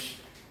this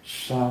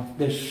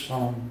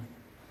psalm.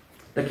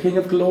 The King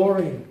of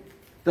glory,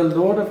 the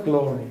Lord of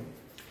glory,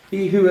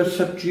 he who has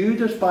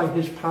subdued us by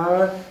his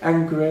power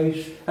and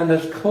grace and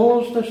has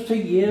caused us to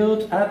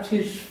yield at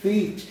his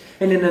feet.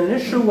 In an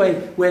initial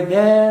way, we're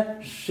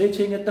there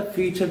sitting at the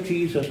feet of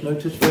Jesus.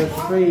 Notice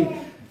verse 3.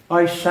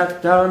 I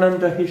sat down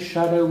under his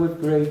shadow with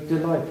great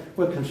delight.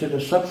 We'll consider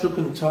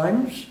subsequent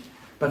times,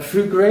 but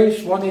through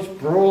grace one is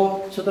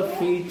brought to the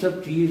feet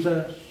of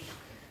Jesus,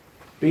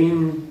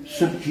 being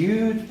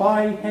subdued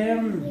by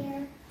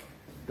him,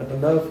 the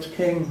beloved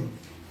King,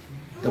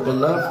 the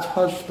beloved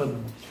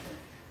husband,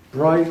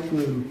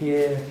 bridegroom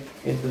here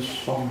in the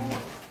song.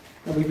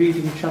 And we read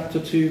in chapter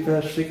 2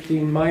 verse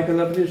 16, my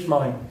beloved is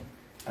mine,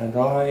 and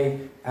I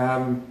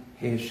am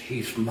his.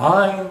 He's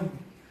mine.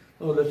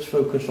 Oh, let's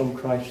focus on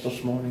Christ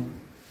this morning.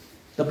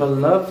 The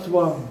beloved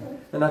one,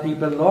 and that he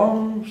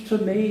belongs to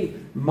me,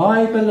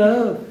 my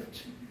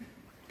beloved.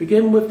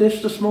 Begin with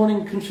this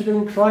morning,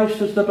 considering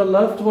Christ as the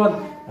beloved one,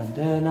 and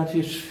then at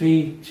his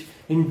feet,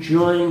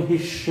 enjoying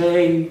his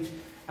shade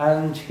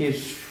and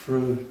his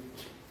fruit.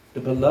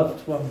 The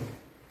beloved one,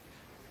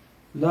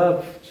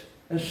 loved,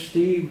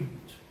 esteemed.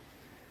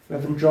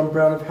 Reverend John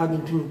Brown of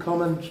Haddington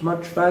comments,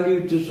 much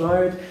valued,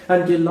 desired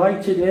and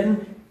delighted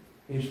in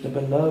is the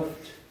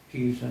beloved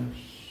Jesus.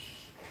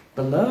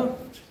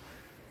 Beloved.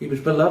 He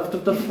was beloved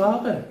of the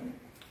Father.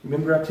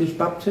 Remember at his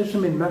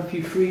baptism in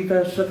Matthew 3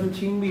 verse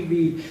 17 we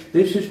read,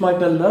 "This is my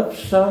beloved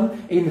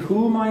Son in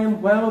whom I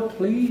am well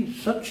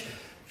pleased." Such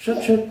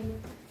a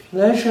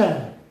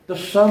pleasure the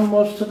Son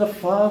was to the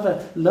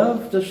Father,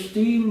 loved,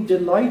 esteemed,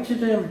 delighted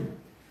him.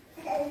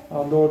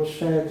 Our Lord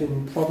said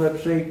in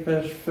Proverbs 8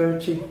 verse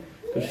 30,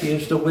 because he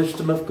is the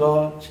wisdom of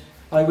God,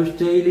 "I was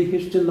daily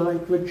his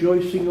delight,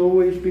 rejoicing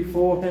always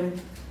before him."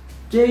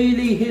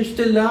 Daily his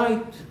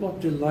delight.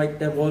 What delight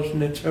there was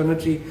in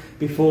eternity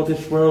before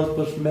this world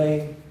was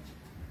made.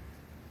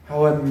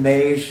 How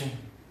amazing.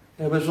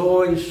 There was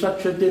always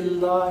such a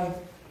delight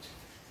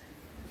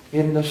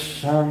in the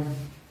Son,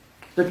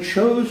 the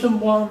chosen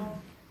one.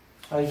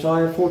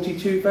 Isaiah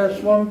 42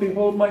 verse 1,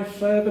 "Behold my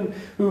servant,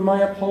 whom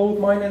I uphold,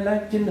 mine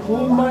elect, in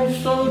whom my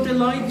soul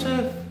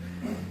delighteth."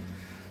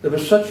 There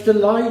was such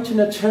delight in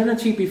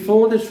eternity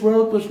before this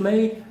world was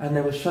made, and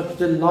there was such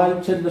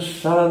delight in the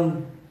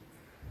Son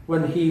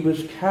when he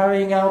was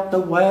carrying out the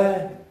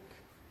work,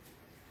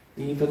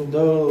 even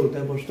though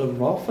there was the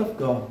wrath of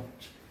God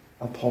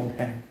upon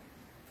him.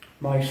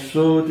 My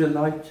soul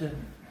delighteth,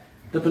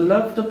 the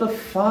beloved of the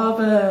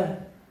Father.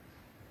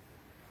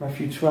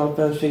 Matthew 12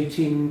 verse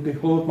 18,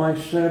 "Behold my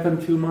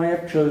servant whom I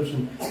have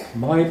chosen,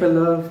 my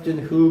beloved in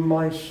whom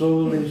my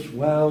soul is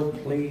well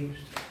pleased.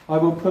 I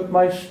will put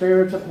my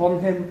spirit upon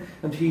him,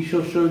 and he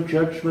shall show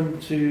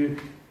judgment to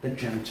the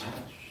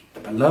Gentiles." The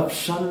beloved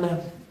Son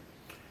now,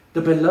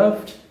 the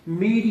beloved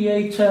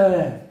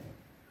mediator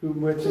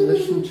whom we're to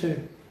listen to.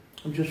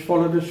 And just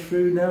follow us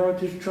through now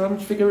at his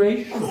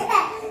transfiguration.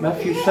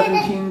 Matthew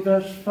 17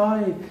 verse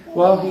 5.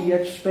 "While he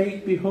yet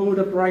spake, behold,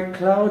 a bright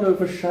cloud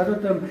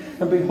overshadowed them,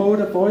 and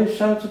behold, a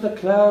voice out of the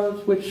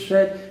clouds which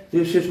said,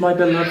 This is my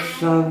beloved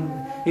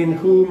Son, in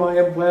whom I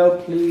am well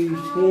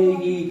pleased. Hear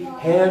ye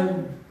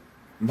him."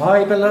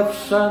 My beloved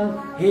Son,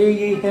 hear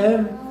ye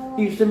him.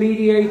 He's the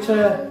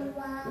mediator.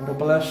 What a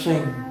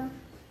blessing.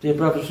 Dear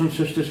brothers and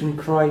sisters in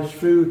Christ,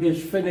 through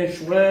his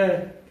finished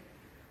work,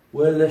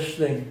 we're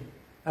listening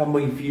and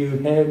we view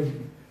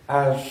him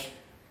as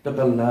the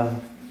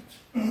beloved.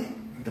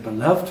 The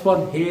beloved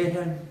one, hear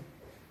him.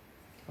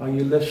 Are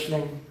you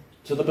listening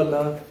to the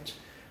beloved?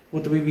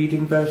 What do we read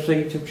in verse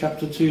 8 of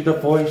chapter 2? "The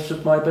voice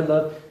of my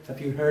beloved." Have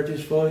you heard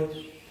his voice?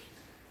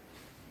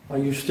 Are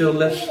you still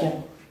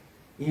listening?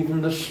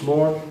 Even this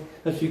morning,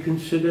 as you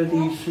consider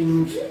these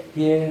things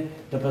here,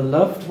 the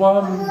beloved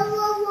one,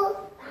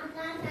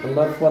 the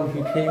beloved one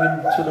who came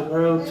into the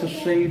world to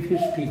save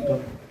his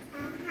people.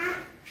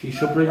 "She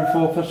shall bring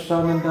forth a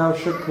son, and thou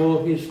shalt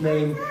call his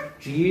name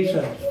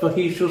Jesus, for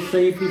he shall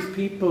save his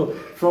people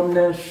from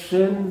their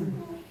sins."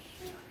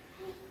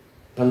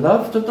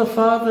 Beloved of the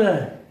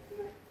Father,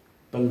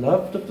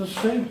 beloved of the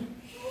saints,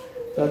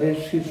 that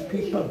is his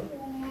people.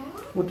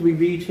 What do we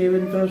read here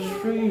in verse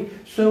 3?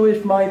 "So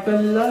is my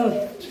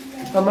beloved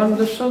among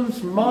the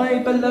sons." My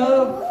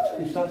beloved.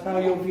 Is that how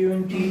you're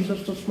viewing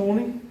Jesus this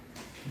morning?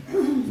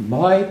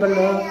 My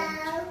beloved.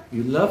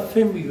 You love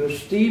him, you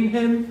esteem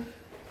him.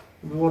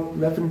 What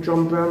Reverend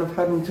John Brown of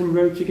Haddington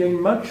wrote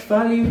again, "Much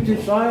valued,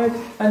 desired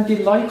and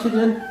delighted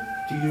in."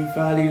 Do you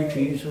value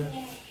Jesus?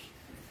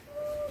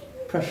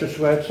 Precious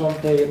words,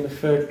 aren't they, in the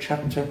 3rd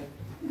chapter?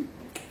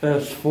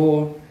 Verse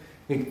 4,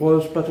 "It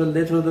was but a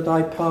little that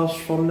I passed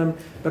from them,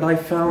 but I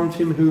found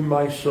him whom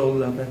my soul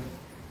loveth.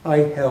 I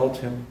held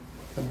him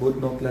and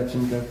would not let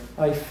him go."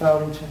 I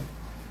found him.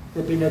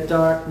 There'd been a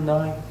dark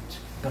night,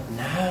 but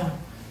now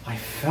I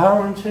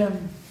found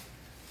him.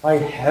 I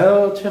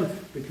held him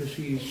because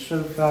he is so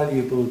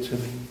valuable to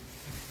me.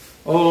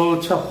 Oh,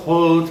 to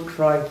hold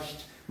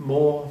Christ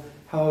more.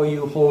 How are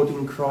you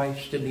holding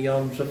Christ in the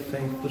arms of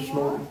faith this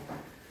morning?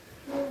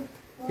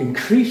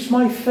 Increase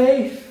my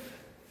faith,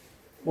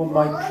 one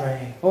might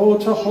pray. Oh,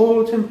 to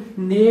hold him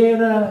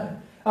nearer.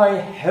 I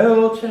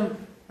held him.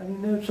 And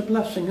you know it's a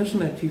blessing,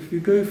 isn't it? If you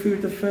go through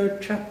the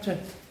 3rd chapter,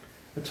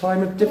 a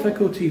time of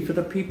difficulty for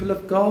the people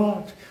of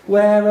God.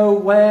 "Where, oh,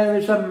 where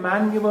is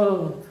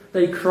Emmanuel?"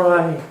 they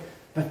cry.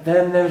 But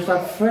then there's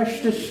that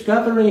fresh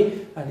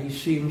discovery, and he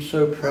seems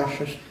so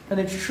precious. And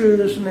it's true,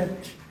 isn't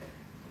it?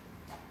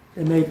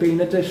 There may be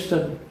a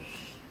distance,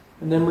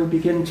 and then we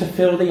begin to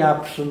feel the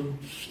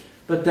absence.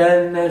 But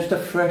then there's the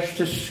fresh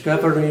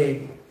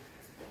discovery,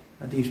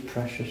 and he's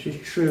precious.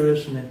 It's true,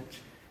 isn't it?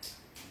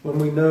 When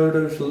we know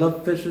those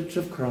love visits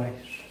of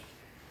Christ,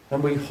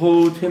 and we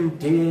hold him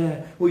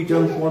dear, we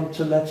don't want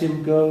to let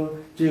him go,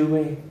 do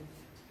we?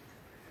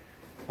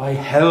 I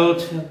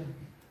held him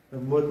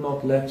and would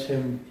not let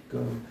him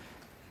go.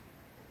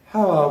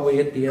 How are we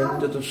at the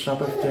end of the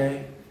Sabbath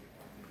day?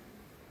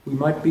 We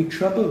might be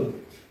troubled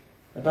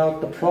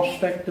about the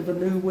prospect of a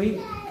new week.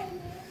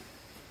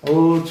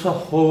 Oh, to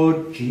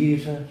hold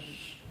Jesus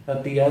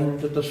at the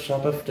end of the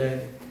Sabbath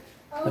day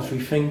as we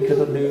think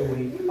of a new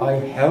week. I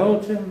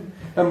held him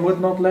and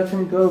would not let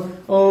him go.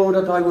 Oh,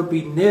 that I would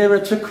be nearer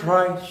to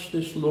Christ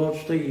this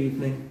Lord's Day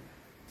evening,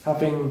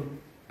 having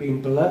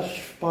been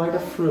blessed by the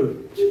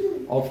fruit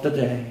of the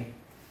day.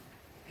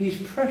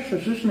 He's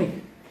precious, isn't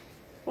he?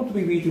 What do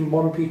we read in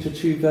 1 Peter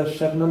 2 verse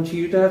 7? Unto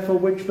you therefore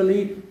which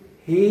believe,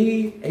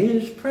 he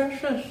is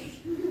precious.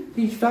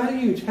 He's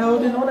valued,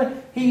 held in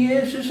honour. He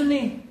is, isn't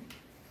he?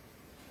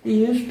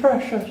 He is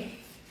precious.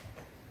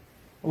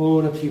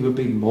 Oh, that he would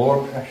be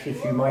more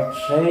precious, you might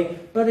say,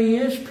 but he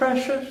is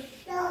precious.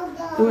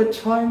 Though at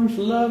times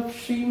love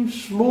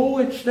seems small,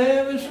 it's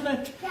there, isn't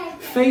it?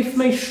 Faith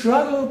may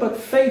struggle, but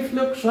faith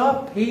looks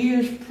up. He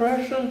is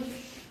precious.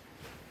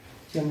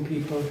 Young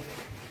people,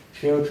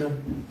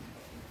 children,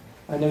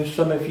 I know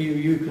some of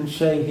you can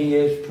say he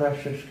is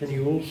precious. Can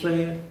you all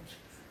say it?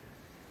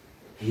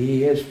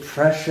 He is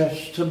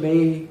precious to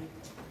me.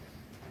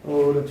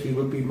 Oh, that he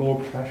would be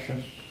more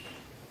precious.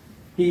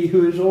 He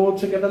who is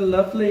altogether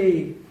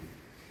lovely.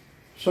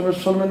 Song of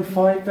Solomon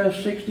 5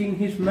 verse 16,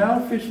 his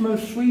mouth is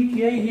most sweet,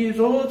 yea, he is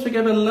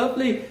altogether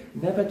lovely.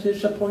 Never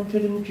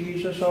disappointed in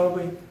Jesus, are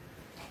we?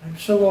 I'm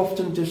so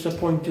often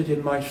disappointed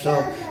in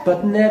myself,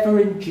 but never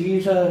in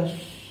Jesus.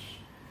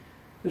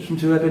 Listen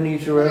to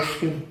Ebenezer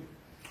Erskine.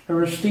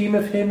 Her esteem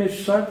of him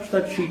is such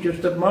that she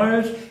just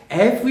admires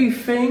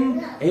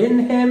everything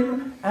in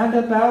him and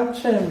about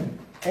him.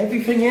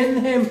 Everything in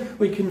him.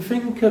 We can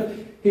think of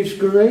his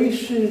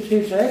graces,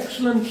 his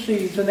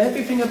excellencies, and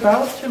everything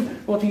about him,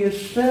 what he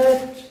has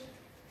said.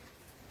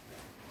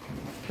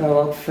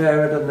 Thou art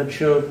fairer than the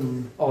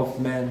children of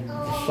men.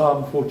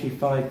 Psalm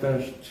 45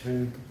 verse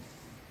 2.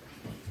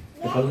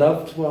 The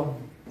beloved one.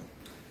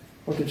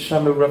 What did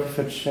Samuel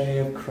Rutherford say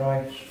of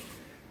Christ?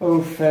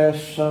 O fair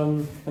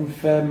sun, and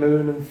fair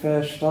moon, and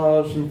fair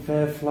stars, and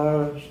fair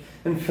flowers,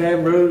 and fair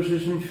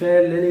roses, and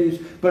fair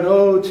lilies, but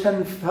oh,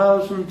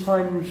 10,000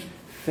 times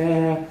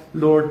fair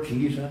Lord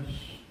Jesus.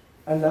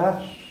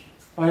 Alas,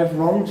 I have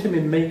wronged him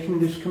in making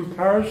this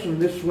comparison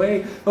this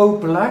way. O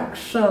black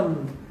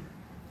sun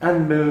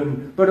and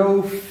moon, but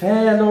O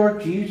fair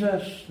Lord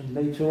Jesus. And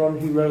later on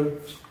he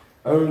wrote,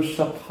 O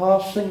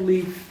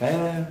surpassingly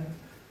fair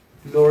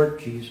Lord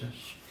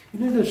Jesus. You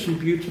know, there's some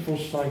beautiful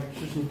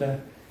sights, isn't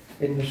there,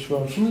 in this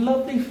world? Some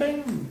lovely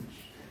things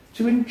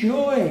to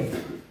enjoy.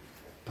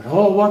 But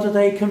oh, what are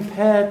they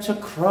compared to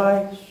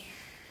Christ?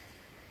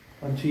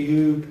 And to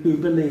you who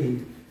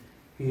believe,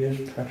 he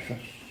is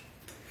precious.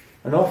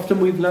 And often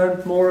we've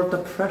learned more of the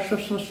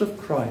preciousness of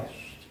Christ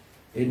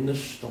in the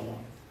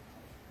storm.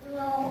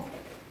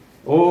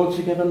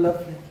 Altogether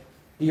lovely.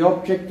 The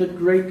object of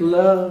great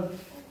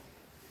love.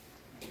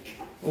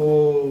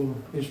 Oh,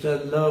 is there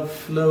love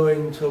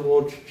flowing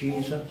towards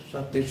Jesus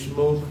at this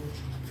moment?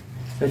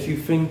 As you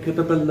think of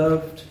the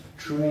beloved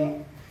tree,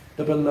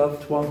 the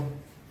beloved one.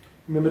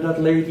 Remember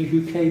that lady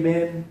who came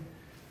in?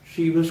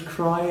 She was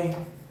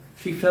crying.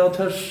 She felt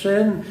her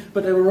sin,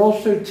 but there were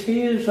also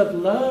tears of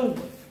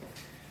love.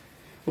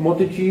 And what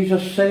did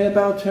Jesus say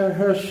about her?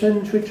 Her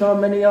sins, which are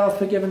many, are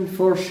forgiven,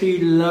 for she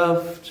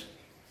loved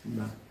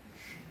much.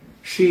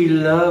 She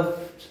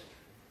loved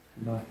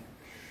much.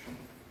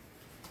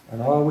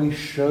 And are we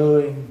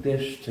showing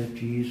this to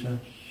Jesus?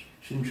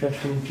 It's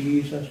interesting,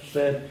 Jesus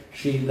said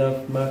she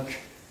loved much.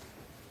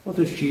 What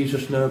does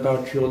Jesus know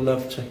about your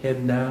love to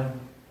him now,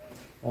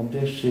 on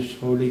this his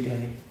holy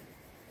day?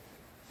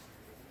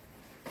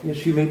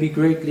 Yes, you may be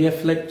greatly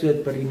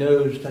afflicted, but he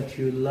knows that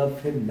you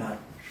love him much.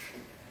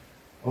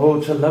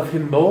 Oh, to love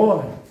him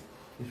more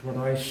is what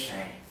I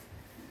say.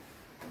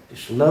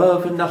 This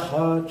love in the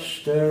heart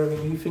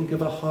stirring. You think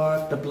of a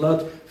heart, the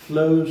blood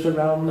flows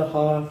around the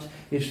heart.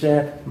 Is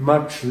there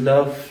much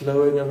love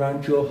flowing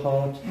around your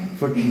heart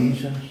for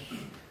Jesus?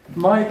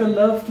 My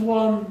beloved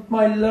one,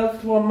 my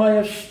loved one, my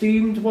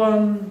esteemed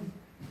one.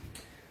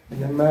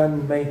 And a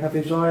man may have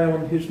his eye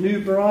on his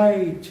new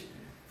bride.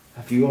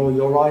 Have you all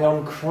your eye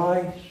on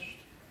Christ?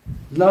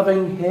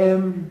 Loving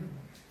him?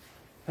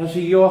 Has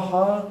he your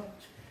heart?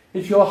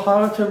 Is your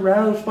heart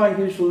aroused by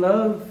his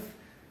love?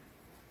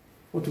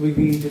 What do we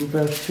read in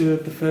verse 2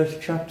 of the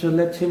first chapter?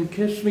 Let him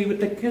kiss me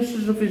with the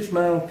kisses of his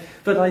mouth,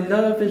 for thy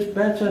love is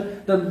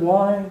better than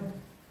wine.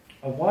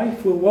 A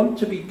wife will want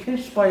to be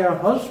kissed by her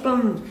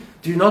husband.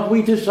 Do not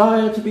we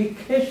desire to be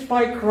kissed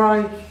by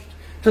Christ,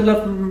 to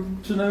love him,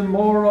 to know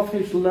more of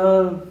his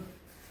love?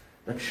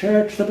 The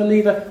church, the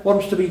believer,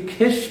 wants to be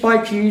kissed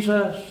by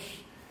Jesus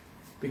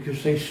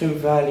because they so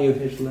value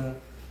his love.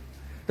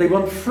 They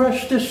want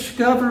fresh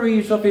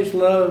discoveries of his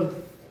love.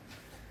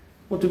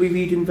 What do we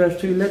read in verse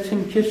 2? Let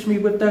him kiss me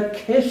with the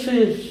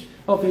kisses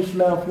of his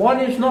mouth. One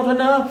is not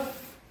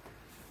enough.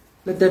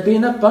 Let there be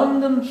an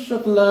abundance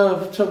of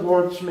love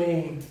towards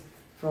me,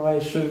 for I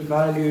so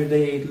value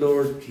thee,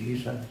 Lord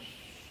Jesus.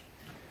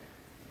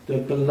 The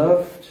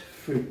beloved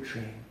fruit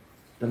tree,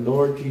 the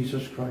Lord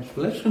Jesus Christ.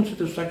 But let's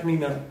consider secondly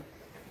now,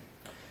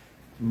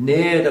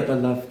 near the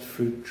beloved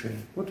fruit tree.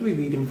 What do we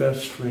read in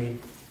verse 3?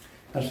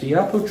 As the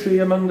apple tree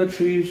among the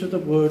trees of the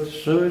wood,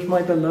 so is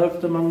my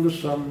beloved among the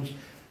sons.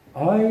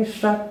 I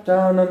sat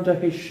down under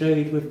his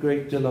shade with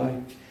great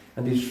delight,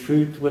 and his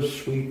fruit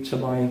was sweet to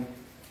my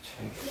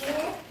taste.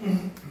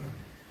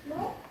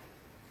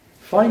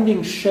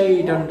 Finding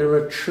shade under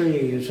a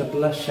tree is a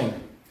blessing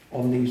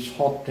on these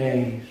hot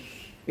days.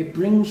 It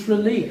brings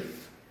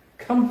relief,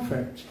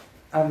 comfort,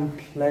 and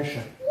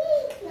pleasure.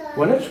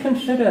 Well, let's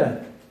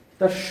consider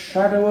the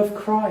shadow of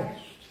Christ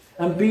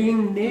and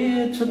being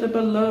near to the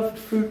beloved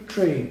fruit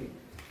tree.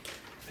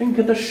 Think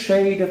of the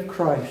shade of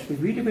Christ. We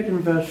read of it in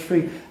verse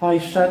 3. I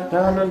sat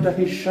down under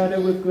his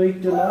shadow with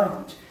great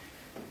delight.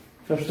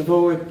 First of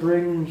all, it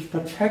brings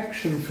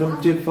protection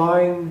from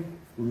divine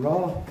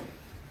wrath.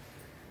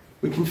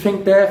 We can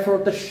think therefore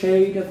of the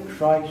shade of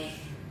Christ's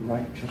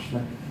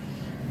righteousness.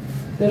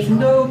 There's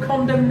no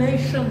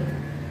condemnation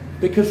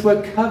because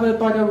we're covered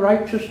by the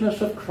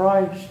righteousness of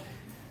Christ,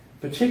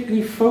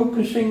 particularly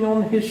focusing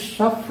on his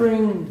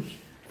sufferings,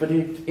 but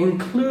it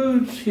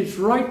includes his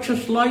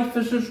righteous life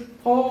as his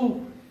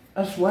whole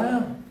as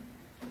well.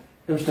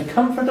 There's the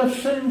comfort of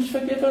sins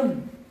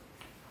forgiven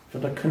for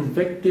the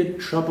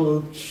convicted,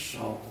 troubled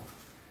soul.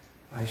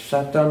 I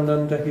sat down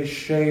under his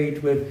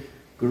shade with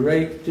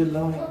great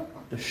delight,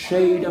 the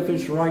shade of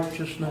his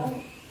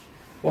righteousness.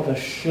 What a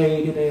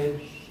shade it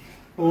is.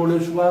 All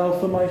is well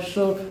for my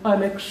soul.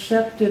 I'm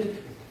accepted.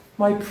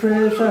 My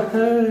prayers are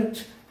heard.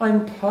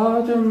 I'm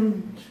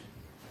pardoned.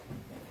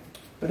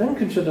 But then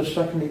consider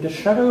secondly, the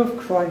shadow of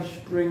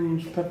Christ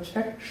brings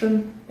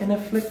protection in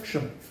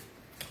affliction.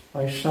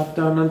 I sat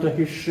down under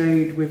his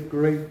shade with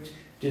great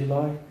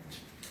delight.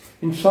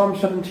 In Psalm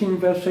 17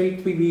 verse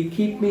 8 we read,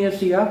 keep me as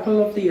the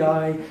apple of the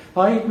eye,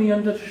 hide me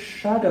under the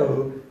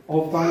shadow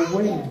of thy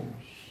wings.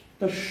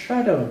 The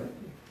shadow.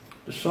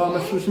 The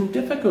psalmist was in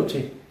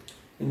difficulty.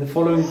 In the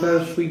following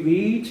verse we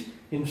read,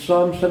 in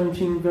Psalm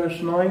 17 verse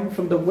 9,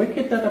 from the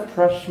wicked that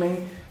oppress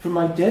me, from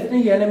my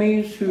deadly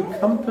enemies who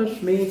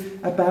compass me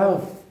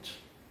about.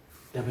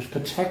 There was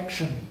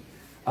protection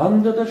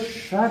under the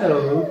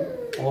shadow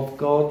of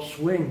God's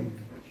wings.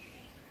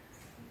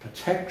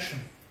 Protection.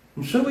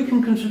 And so we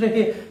can consider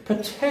here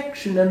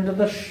protection under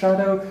the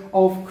shadow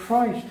of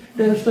Christ.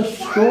 There's the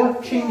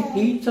scorching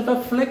heat of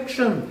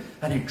affliction,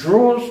 and it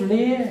draws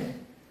near.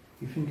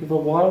 You think of a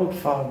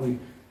wildfire. We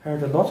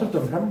heard a lot of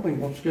them, haven't we?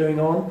 What's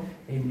going on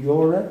in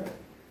Europe,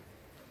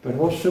 but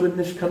also in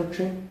this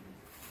country.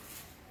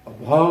 A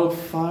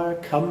wildfire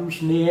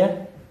comes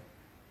near.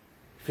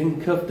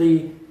 Think of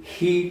the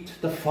heat,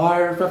 the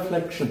fire of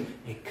affliction.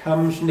 It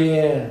comes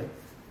near.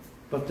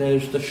 But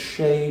there's the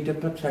shade of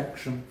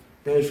protection.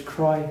 There's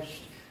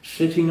Christ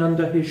sitting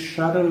under his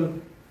shadow.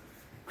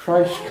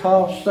 Christ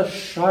casts the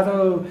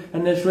shadow,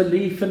 and there's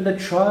relief in the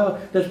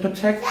trial. There's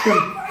protection.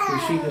 We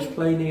see this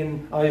plainly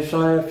in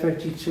Isaiah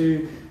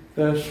 32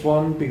 verse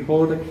 1.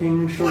 Behold, a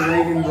king shall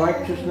reign in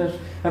righteousness,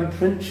 and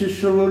princes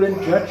shall rule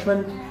in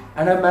judgment.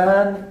 And a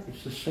man,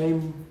 it's the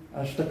same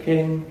as the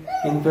king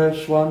in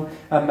verse 1,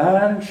 a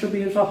man shall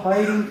be as a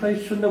hiding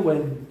place from the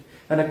wind,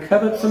 and a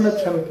covert from the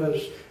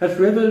tempest, as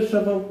rivers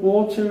of a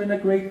water in a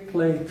great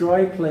place,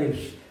 dry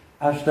place,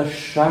 as the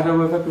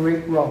shadow of a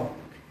great rock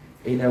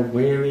in a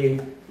weary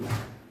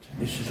land.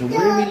 This is a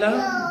weary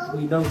land.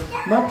 We know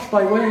much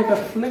by way of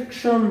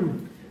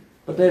affliction,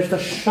 but there's the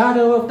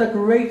shadow of the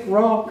great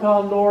rock,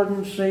 our Lord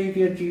and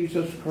Saviour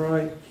Jesus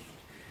Christ.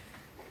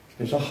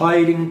 There's a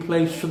hiding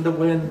place from the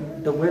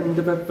wind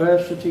of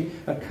adversity,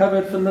 a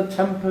covert from the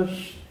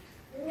tempest,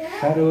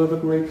 shadow of a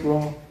great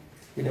rock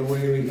in a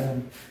weary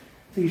land.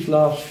 These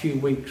last few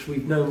weeks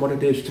we've known what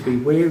it is to be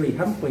weary,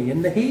 haven't we?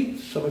 In the heat.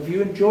 Some of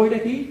you enjoy the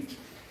heat.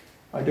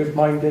 I don't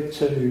mind it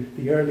to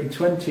the early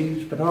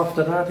 20s, but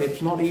after that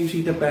it's not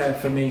easy to bear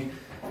for me.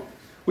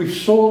 We've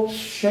sought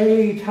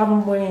shade,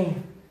 haven't we?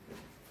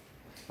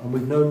 And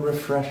we've known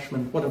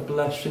refreshment. What a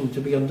blessing to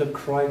be under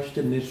Christ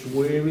in this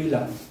weary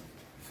land.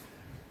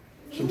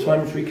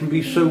 Sometimes we can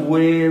be so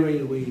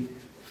weary we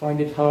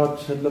find it hard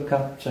to look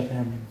up to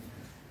him.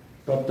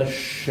 But the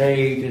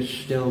shade is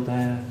still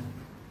there.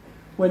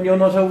 When you're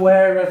not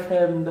aware of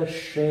him, the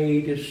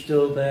shade is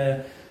still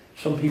there.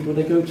 Some people,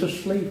 they go to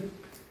sleep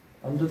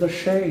under the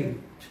shade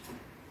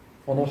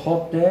on a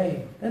hot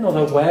day. They're not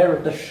aware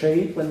of the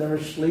shade when they're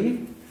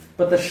asleep,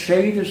 but the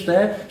shade is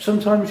there.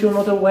 Sometimes you're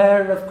not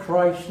aware of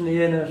Christ's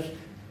nearness,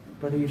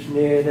 but he's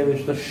near. There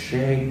is the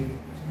shade.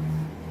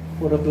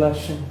 What a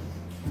blessing.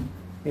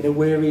 In a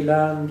weary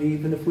land,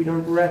 even if we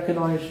don't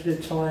recognize it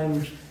at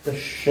times, the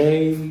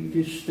shade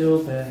is still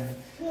there.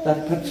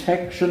 That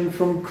protection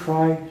from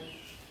Christ.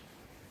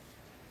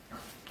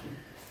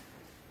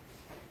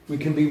 We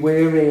can be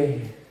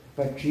weary,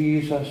 but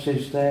Jesus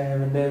is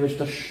there, and there is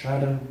the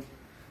shadow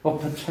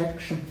of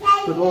protection,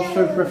 but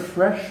also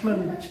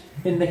refreshment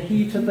in the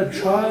heat of the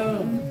trial.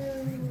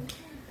 And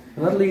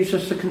that leads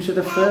us to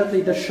consider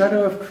thirdly, the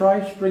shadow of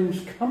Christ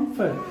brings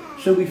comfort.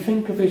 So we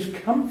think of his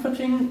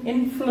comforting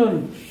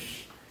influence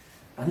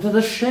under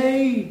the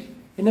shade,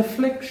 in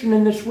affliction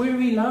in this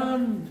weary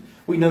land.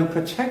 We know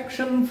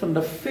protection from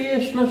the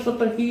fierceness of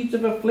the heat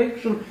of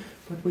affliction,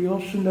 but we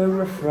also know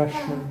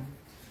refreshment.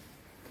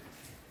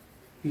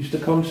 He's the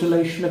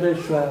consolation of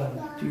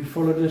Israel. Do you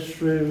follow this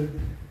through?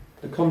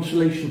 The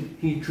consolation.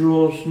 He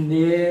draws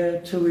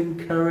near to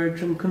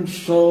encourage and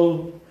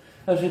console.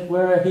 As it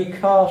were, he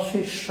casts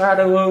his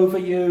shadow over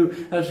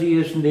you as he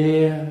is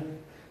near.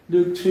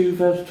 Luke 2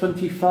 verse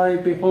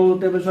 25, behold,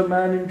 there was a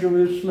man in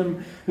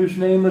Jerusalem whose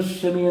name was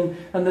Simeon,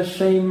 and the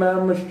same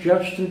man was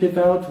just and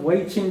devout,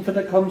 waiting for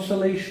the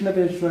consolation of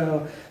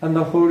Israel, and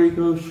the Holy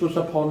Ghost was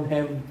upon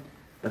him.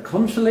 The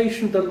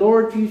consolation of the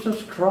Lord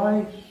Jesus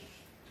Christ.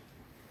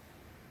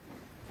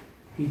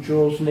 He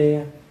draws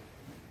near.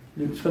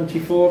 Luke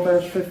 24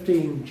 verse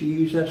 15,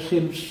 Jesus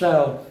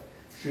himself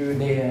drew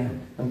near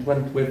and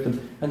went with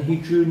them, and he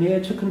drew near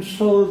to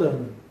console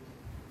them,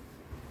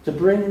 to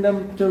bring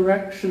them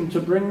direction, to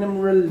bring them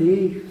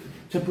relief,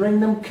 to bring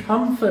them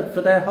comfort,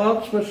 for their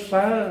hearts were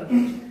sad.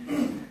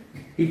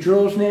 He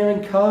draws near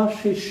and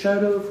casts his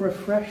shadow of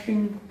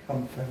refreshing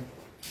comfort.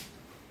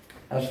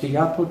 As the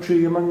apple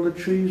tree among the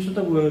trees of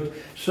the wood,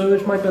 so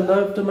is my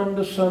beloved among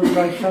the sons.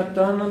 I sat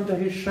down under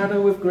his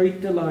shadow with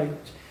great delight,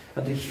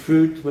 and his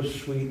fruit was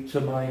sweet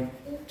to my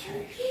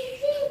taste.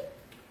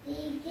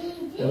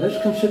 Now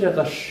let's consider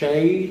the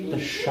shade, the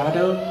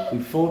shadow. We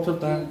thought of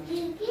that.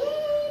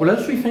 Well,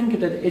 as we think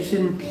of it, it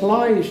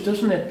implies,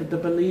 doesn't it, that the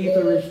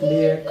believer is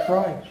near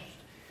Christ.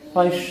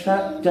 I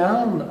sat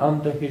down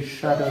under his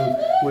shadow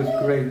with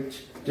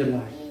great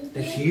delight.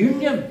 There's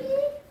union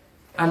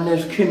and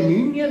there's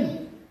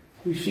communion.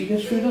 We see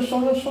this through the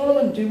Song of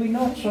Solomon, do we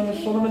not? Song of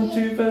Solomon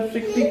 2 verse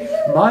 16.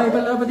 My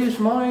beloved is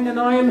mine and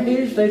I am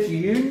his. There's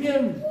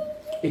union.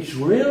 It's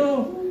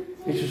real.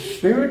 It's a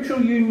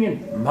spiritual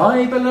union.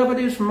 My beloved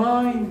is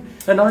mine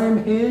and I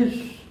am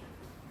his.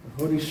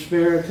 The Holy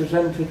Spirit has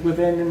entered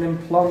within and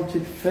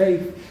implanted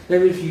faith.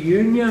 There is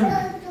union.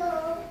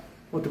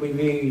 What do we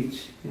read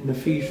in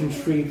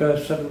Ephesians 3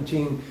 verse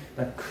 17?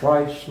 That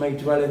Christ may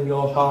dwell in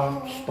your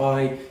hearts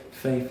by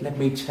faith. Let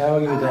me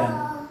tell you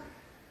then,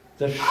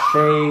 the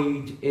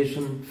shade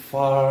isn't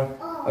far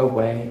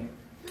away.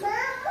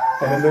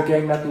 I remember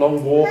getting that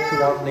long walk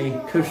around the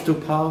coastal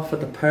path of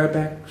the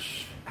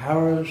Purbecks.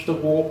 Hours the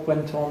walk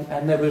went on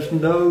and there was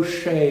no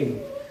shade.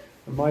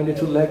 And my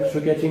little legs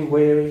were getting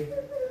weary.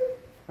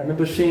 I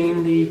remember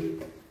seeing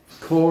the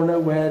corner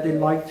where the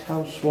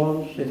lighthouse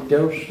was at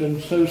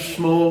Delston, so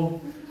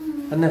small,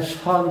 and the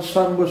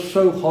sun was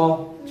so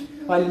hot.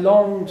 I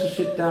longed to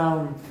sit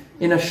down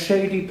in a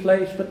shady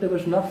place, but there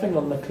was nothing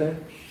on the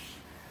cliffs,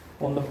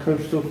 on the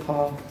coastal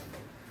path.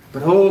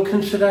 But oh,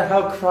 consider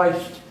how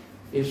Christ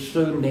is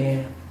so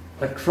near,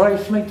 that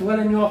Christ may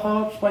dwell in your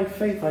hearts by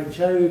faith. I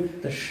tell you,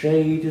 the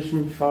shade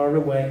isn't far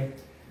away.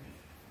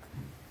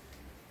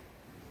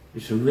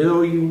 It's a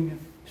real union.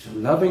 It's a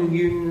loving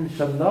union. It's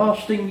a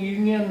lasting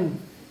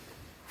union.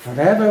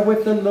 Forever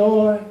with the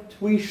Lord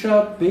we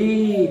shall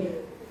be.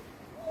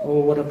 Oh,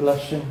 what a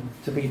blessing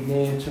to be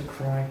near to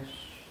Christ.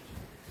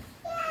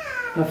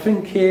 Now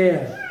think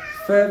here,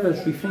 further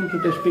as we think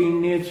of this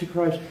being near to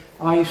Christ,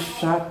 I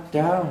sat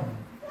down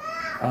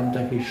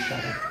under his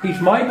shadow.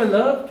 He's my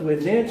beloved. We're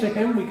near to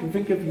him. We can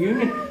think of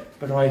union.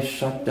 But I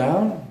sat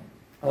down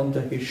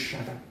under his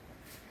shadow.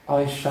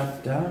 I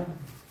sat down.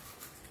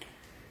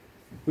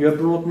 We are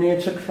brought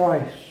near to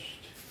Christ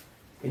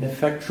in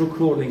effectual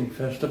calling,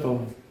 first of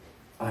all.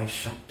 I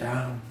sat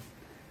down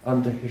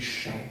under his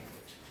shade.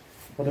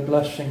 What a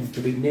blessing to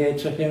be near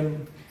to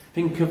him.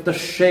 Think of the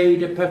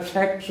shade. It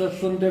protects us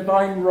from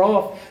divine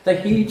wrath, the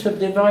heat of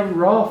divine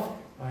wrath.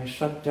 I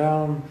sat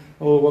down.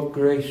 Oh, what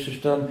grace has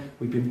done.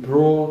 We've been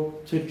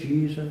brought to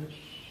Jesus,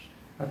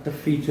 at the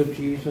feet of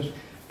Jesus.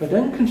 But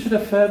then consider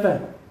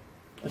further,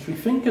 as we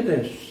think of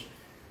this,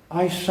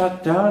 I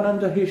sat down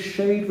under his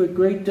shade with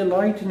great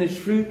delight, and his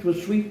fruit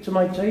was sweet to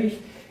my taste.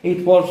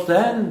 It was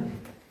then,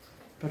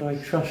 but I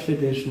trust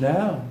it is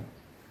now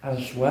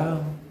as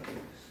well.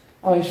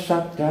 I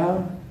sat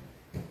down.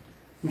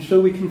 And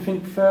so we can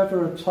think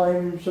further of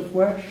times of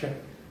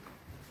worship.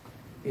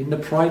 In the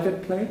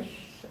private place,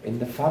 in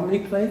the family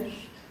place,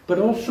 but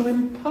also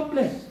in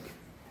public.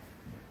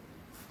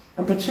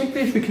 And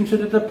particularly as we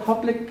consider the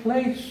public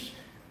place,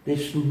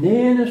 this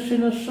nearness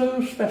in a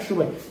so special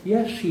way.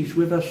 Yes, he's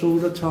with us all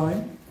the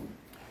time.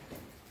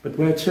 But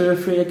where two or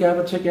three are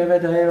gathered together,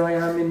 there I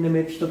am in the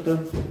midst of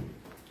them.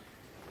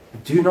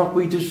 Do not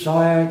we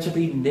desire to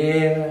be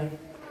near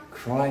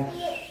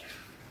Christ?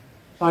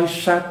 I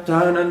sat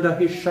down under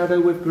his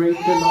shadow with great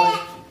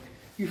delight.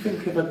 You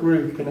think of a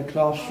group in a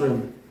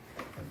classroom.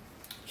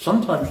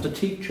 Sometimes the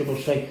teacher will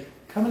say,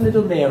 come a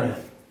little nearer.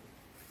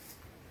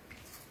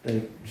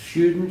 The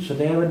students are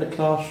there in the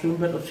classroom,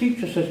 but the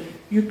teacher says,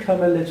 you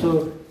come a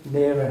little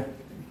nearer.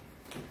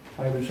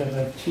 I was at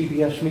a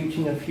TBS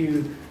meeting a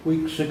few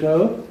weeks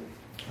ago,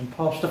 and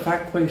Pastor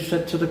Fackway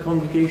said to the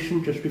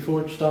congregation just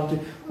before it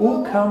started,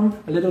 all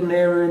come a little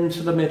nearer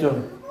into the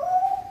middle.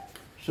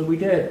 So we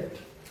did.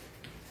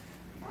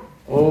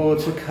 Oh,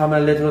 to come a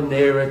little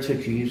nearer to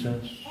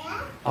Jesus.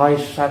 I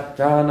sat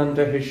down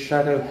under his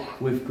shadow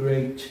with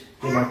great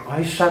delight.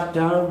 I sat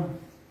down.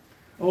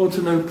 Oh,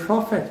 to know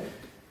prophet.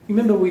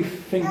 Remember, we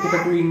think of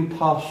the green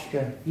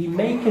pasture. He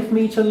maketh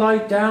me to lie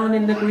down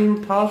in the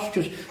green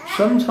pastures.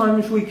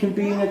 Sometimes we can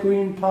be in a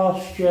green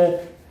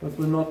pasture, but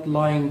we're not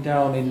lying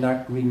down in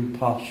that green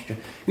pasture.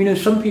 You know,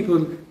 some people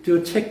do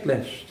a tick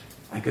list.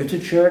 I go to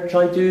church,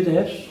 I do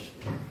this.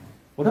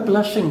 What a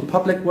blessing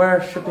public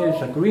worship is,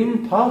 a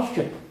green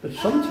pasture. But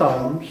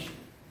sometimes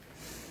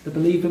the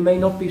believer may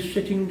not be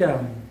sitting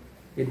down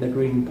in the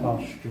green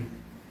pasture.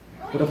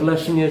 What a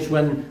blessing is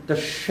when the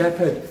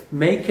shepherd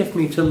maketh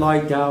me to lie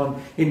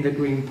down in the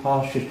green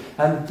pastures,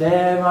 and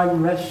there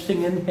I'm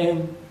resting in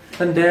him,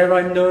 and there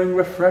I'm knowing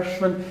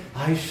refreshment.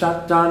 I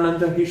sat down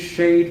under his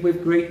shade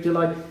with great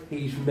delight.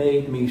 He's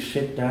made me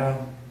sit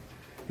down.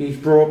 He's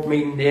brought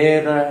me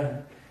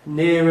nearer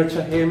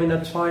to him in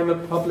a time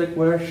of public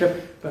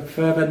worship, but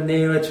further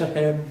nearer to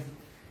him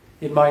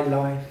in my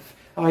life.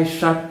 I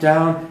sat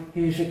down.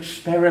 His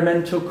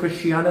experimental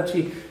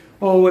Christianity.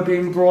 Oh, we're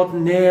being brought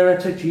nearer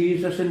to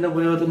Jesus in the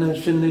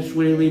wilderness in this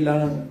weary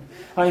land.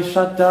 I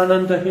sat down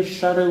under his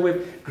shadow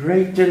with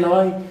great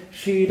delight.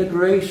 See, the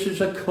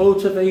graces are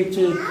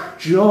cultivated.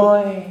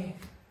 Joy.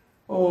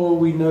 Oh,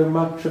 we know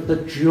much of the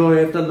joy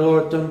of the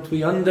Lord, don't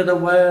we? Under the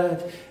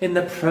word, in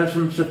the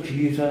presence of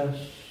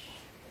Jesus.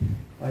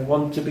 I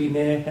want to be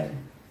near him.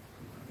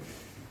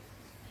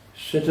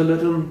 Sit a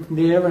little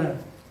nearer.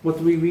 What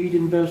do we read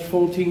in verse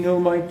 14? O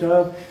my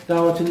dove,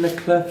 thou art in the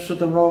clefts of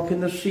the rock,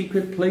 in the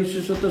secret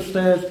places of the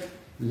stairs.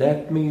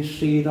 Let me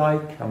see thy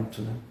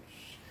countenance.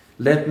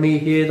 Let me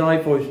hear thy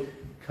voice.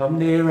 Come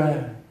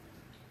nearer.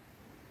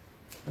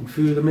 And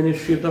through the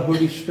ministry of the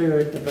Holy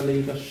Spirit, the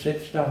believer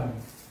sits down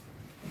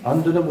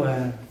under the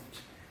word.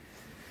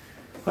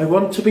 I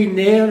want to be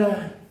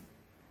nearer.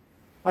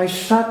 I've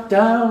sat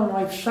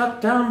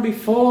down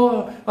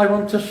before. I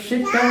want to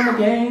sit down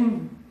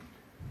again.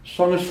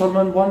 Song of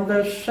Solomon 1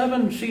 verse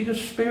 7, see the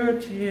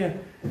Spirit here.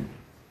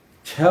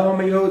 Tell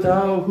me, O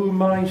thou, whom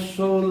my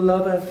soul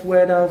loveth,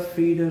 where thou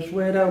feedest,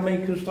 where thou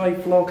makest thy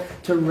flock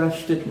to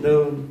rest at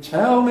noon.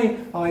 Tell me,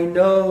 I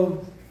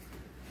know,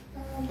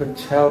 but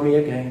tell me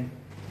again.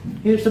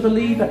 Here's the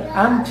believer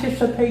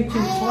anticipating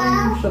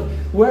times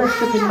of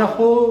worship in the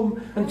home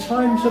and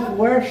times of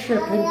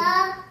worship in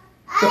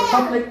the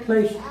public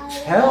place.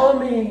 Tell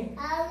me.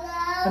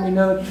 And you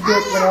know, it's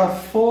good when our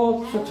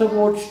thoughts are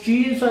towards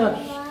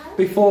Jesus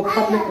before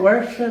public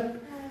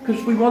worship,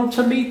 because we want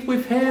to meet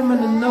with him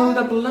and know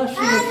the blessing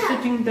of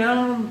sitting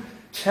down.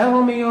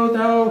 Tell me, O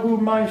thou,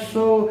 whom my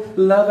soul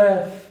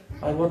loveth.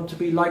 I want to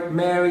be like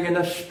Mary in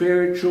a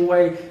spiritual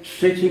way,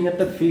 sitting at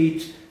the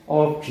feet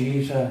of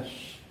Jesus.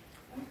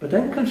 But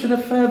then consider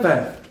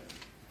further.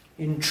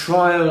 In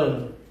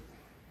trial,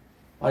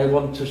 I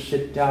want to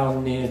sit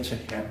down near to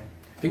him.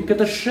 Think of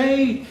the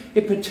shade.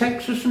 It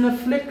protects us in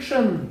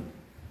affliction.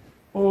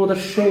 Oh, the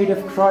shade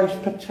of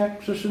Christ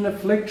protects us in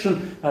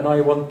affliction, and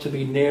I want to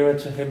be nearer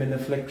to him in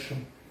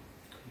affliction.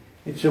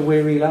 It's a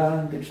weary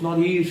land. It's not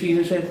easy,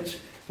 is it?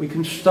 We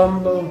can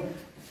stumble.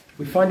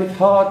 We find it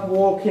hard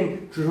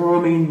walking. Draw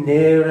me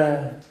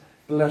nearer,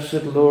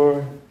 blessed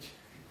Lord.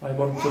 I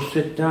want to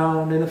sit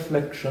down in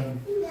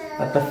affliction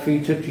at the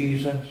feet of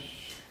Jesus.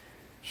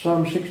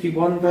 Psalm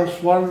 61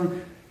 verse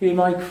 1, hear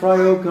my cry,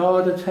 O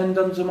God, attend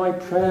unto my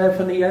prayer.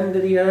 From the end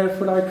of the earth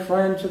will I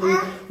cry unto thee.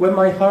 When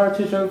my heart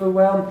is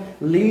overwhelmed,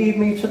 lead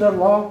me to the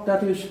rock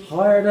that is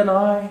higher than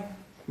I.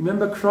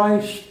 Remember,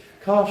 Christ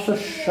casts the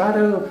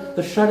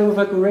shadow of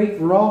a great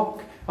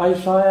rock.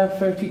 Isaiah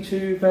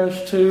 32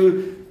 verse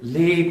 2,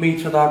 lead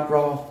me to that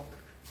rock,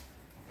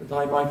 that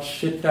I might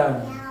sit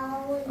down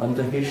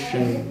under his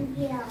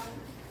shade.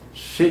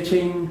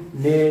 Sitting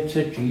near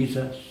to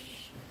Jesus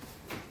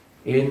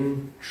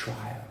in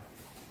trial.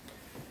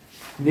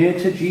 Near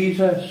to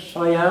Jesus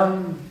I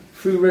am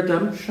through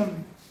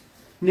redemption.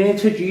 Near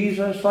to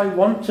Jesus I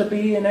want to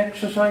be in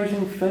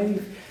exercising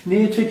faith.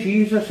 Near to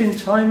Jesus in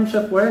times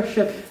of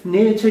worship.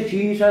 Near to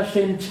Jesus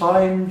in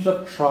times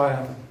of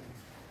trial.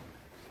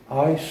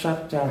 I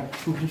sat down.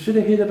 And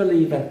consider here the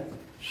believer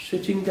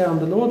sitting down.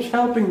 The Lord's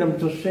helping them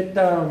to sit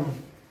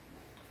down.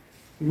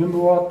 Remember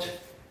what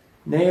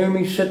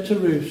Naomi said to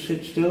Ruth,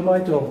 sit still, my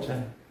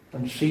daughter,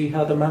 and see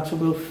how the matter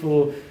will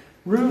fall.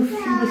 Ruth,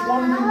 she was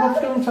wondering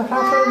what's going to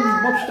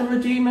happen. What's the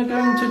Redeemer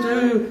going to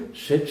do?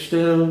 Sit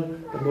still.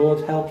 The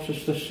Lord helps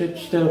us to sit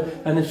still.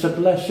 And it's a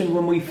blessing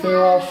when we feel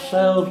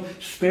ourselves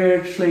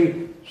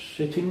spiritually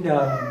sitting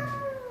down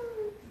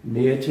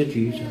near to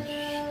Jesus.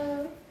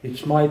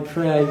 It's my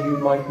prayer you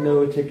might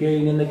know it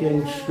again and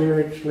again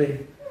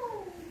spiritually.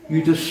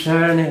 You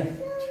discern it,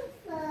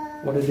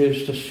 what it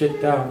is to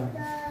sit down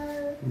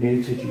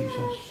near to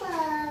Jesus.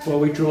 Well,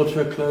 we draw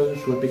to a close.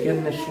 We'll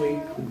begin this week.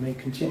 We may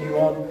continue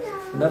on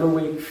another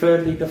week.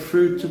 Thirdly, the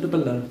fruit of the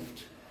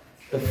beloved.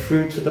 The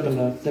fruit of the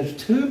beloved. There's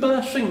two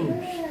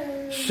blessings.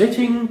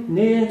 Sitting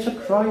near to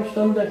Christ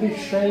under his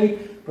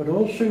shade, but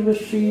also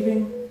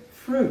receiving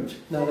fruit.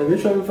 Now, there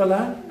is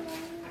overlap.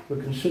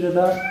 We'll consider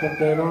that, but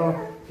there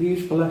are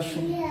these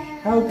blessings.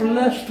 How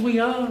blessed we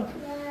are.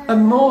 A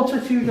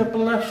multitude of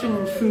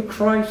blessings through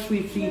Christ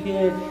we see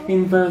here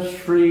in verse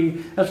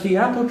 3. As the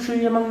apple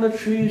tree among the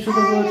trees of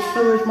the wood,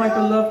 so is my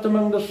beloved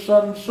among the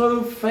sons.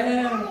 So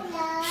fair,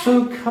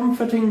 so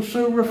comforting,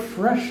 so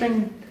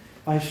refreshing.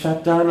 I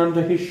sat down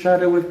under his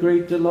shadow with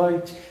great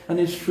delight, and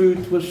his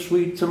fruit was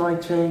sweet to my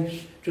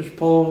taste. Just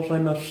pause, I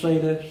must say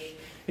this.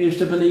 Here's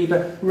the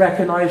believer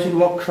recognizing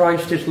what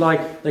Christ is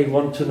like. They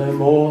want to know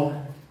more.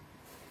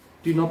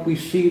 Do not we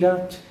see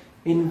that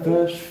in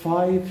verse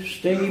 5?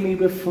 Stay me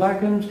with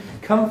flagons,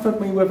 comfort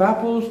me with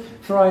apples,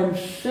 for I am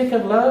sick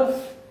of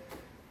love.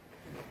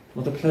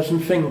 Not a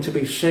pleasant thing to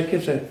be sick,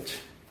 is it?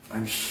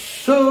 I'm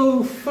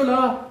so full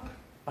up,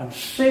 I'm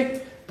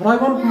sick, but I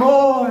want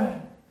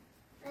more.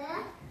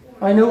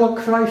 I know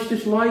what Christ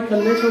is like a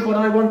little, but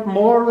I want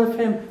more of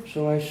him.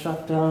 So I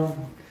sat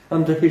down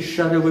under his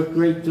shadow with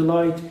great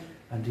delight,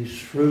 and his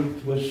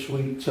fruit was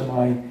sweet to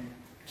my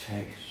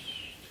taste.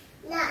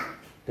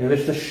 There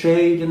is the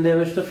shade and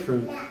there is the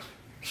fruit.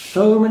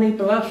 So many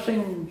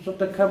blessings of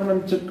the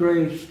covenant of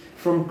grace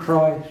from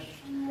Christ.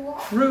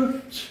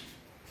 Fruit.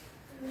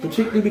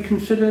 Particularly we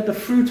consider the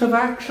fruit of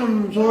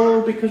actions,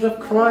 all because of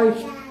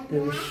Christ.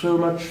 There is so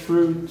much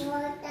fruit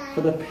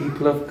for the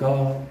people of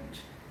God.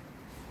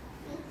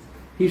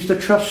 He's the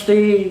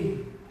trustee,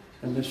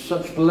 and there's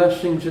such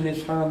blessings in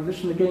his hand.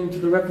 Listen again to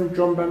the Reverend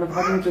John Brown of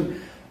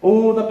Haddington.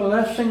 All the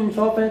blessings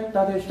of it,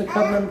 that is the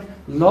covenant,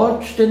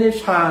 lodged in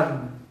his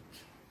hand.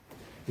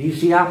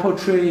 He's the apple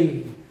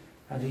tree,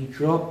 and he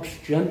drops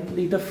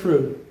gently the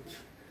fruit,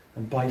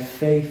 and by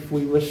faith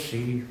we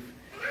receive.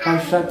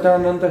 I sat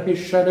down under his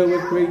shadow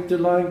with great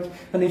delight,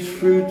 and his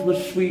fruit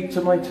was sweet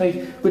to my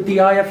taste. With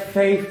the eye of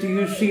faith do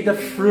you see the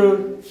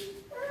fruit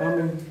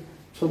coming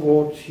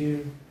towards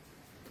you?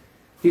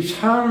 His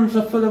hands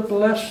are full of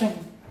blessing.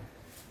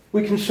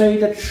 We can say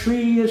the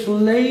tree is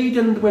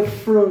laden with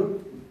fruit.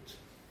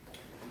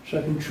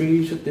 Certain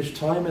trees at this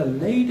time are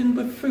laden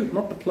with fruit,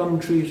 not the plum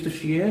trees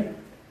this year,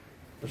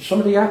 but some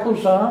of the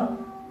apples are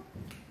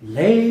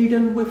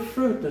laden with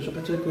fruit. There's a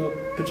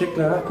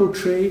particular apple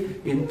tree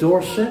in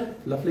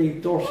Dorset, lovely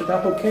Dorset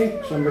apple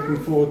cakes I'm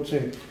looking forward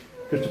to,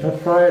 because the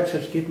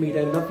proprietors give me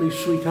their lovely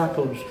sweet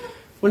apples.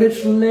 Well,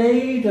 it's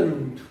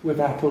laden with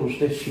apples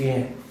this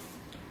year.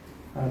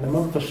 And a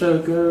month or so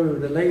ago,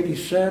 the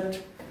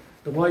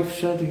wife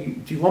said,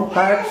 do you want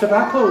bags of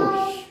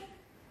apples?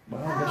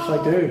 Well, yes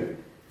I do.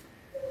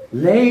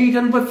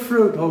 Laden with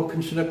fruit. Oh,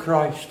 consider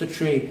Christ, the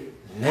tree.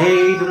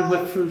 Laden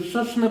with fruit.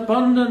 Such an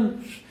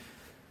abundance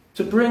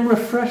to bring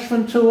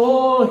refreshment to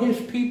all his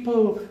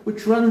people,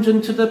 which runs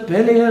into the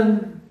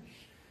billions.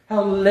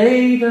 How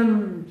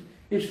laden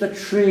is the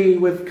tree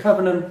with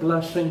covenant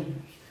blessings.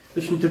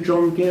 Listen to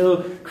John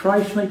Gill.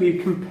 Christ may be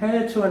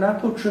compared to an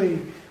apple tree,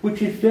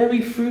 which is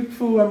very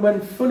fruitful, and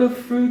when full of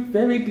fruit,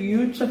 very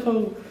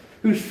beautiful,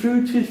 whose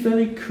fruit is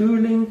very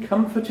cooling,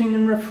 comforting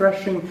and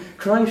refreshing.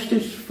 Christ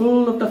is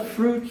full of the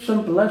fruits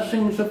and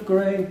blessings of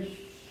grace.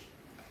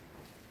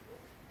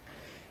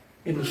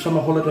 In the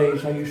summer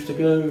holidays I used to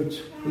go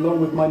along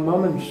with my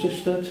mum and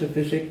sister to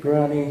visit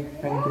Granny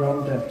and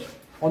Grandad.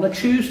 On a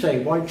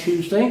Tuesday, White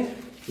Tuesday,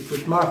 it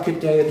was market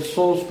day in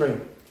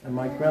Salisbury, and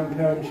my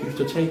grandparents used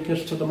to take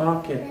us to the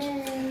market.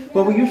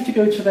 Well, we used to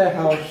go to their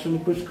house, and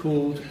it was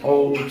called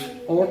Old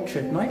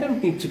Orchard, and I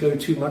don't need to go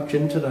too much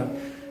into that.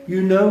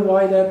 You know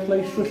why their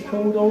place was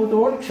called Old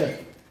Orchard?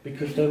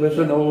 Because there was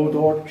an old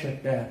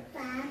orchard there.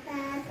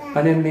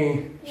 And in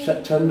the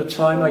September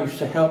time, I used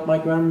to help my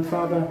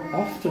grandfather,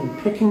 often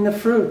picking the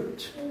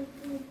fruit.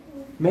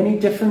 Many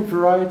different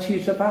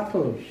varieties of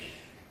apples.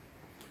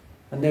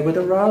 And there were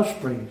the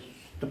raspberries,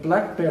 the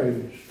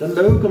blackberries, the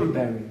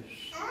loganberries,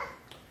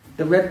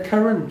 the red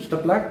currants, the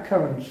black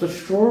currants, the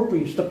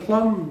strawberries, the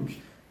plums,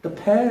 the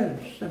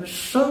pears. There was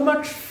so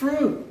much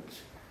fruit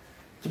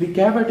to be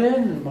gathered in,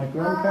 and my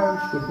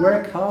grandparents would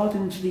work hard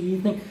into the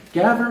evening,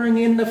 gathering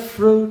in the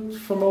fruit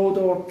from Old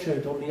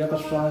Orchard on the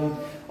other side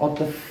of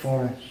the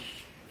forest.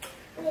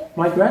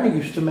 My granny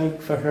used to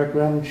make for her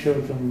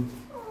grandchildren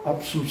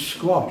up some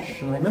squash,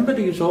 and I remember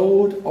these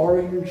old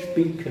orange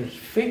beakers,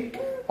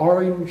 thick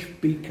orange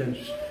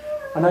beakers,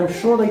 and I'm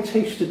sure they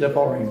tasted of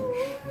orange.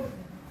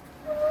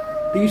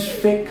 These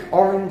thick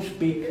orange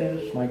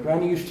beakers, my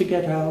granny used to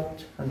get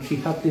out, and she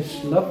had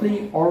this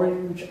lovely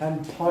orange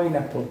and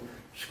pineapple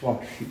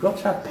squash. She got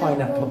to have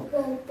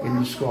pineapple in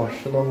the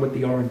squash along with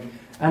the orange,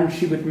 and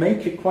she would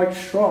make it quite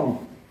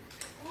strong,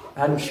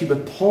 and she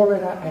would pour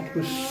it out. It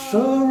was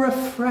so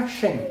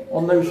refreshing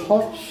on those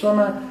hot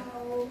summer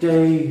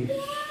days.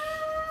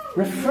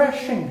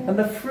 Refreshing. And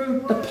the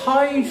fruit, the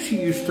pies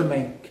she used to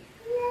make,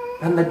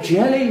 and the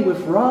jelly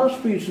with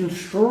raspberries and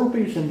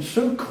strawberries, and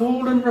so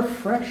cool and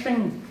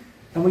refreshing.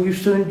 And we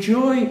used to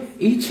enjoy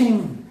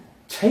eating,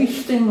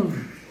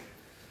 tasting.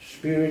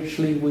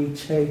 Spiritually we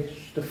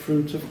taste the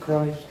fruit of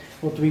Christ.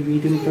 What do we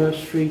read in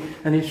verse 3?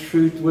 And his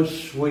fruit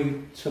was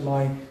sweet to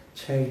my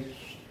taste.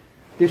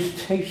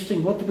 This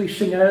tasting, what did we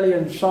sing earlier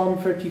in Psalm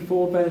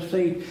 34 verse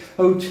 8?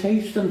 Oh,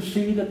 taste and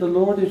see that the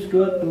Lord is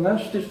good.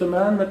 Blessed is the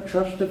man that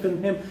trusteth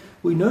in him.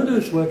 We know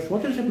those words.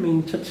 What does it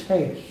mean to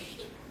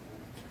taste?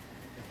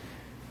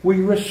 We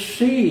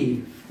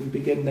receive, we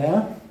begin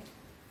there.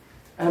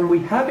 And we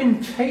have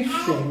in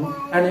tasting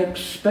an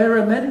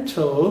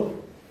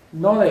experimental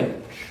knowledge.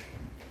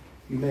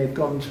 You may have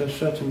gone to a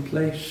certain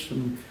place,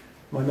 and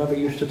my mother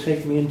used to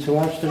take me into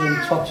Aston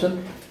and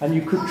Totton, and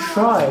you could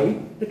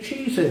try the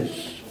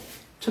cheeses,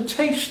 to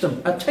taste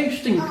them, a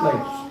tasting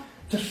place,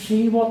 to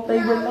see what they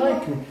were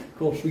like. And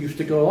course, we used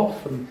to go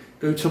off and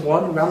go to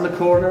one round the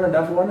corner,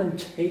 another one, and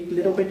take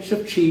little bits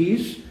of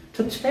cheese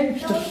to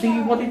taste, to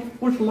see what it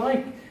was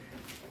like.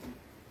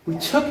 We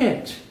took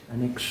it,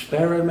 an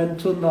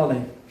experimental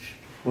knowledge.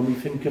 When we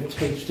think of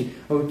tasting,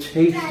 oh,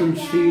 taste and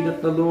see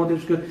that the Lord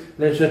is good.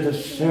 There's a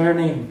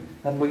discerning,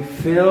 and we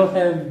feel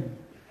Him.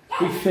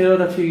 We feel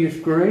that He is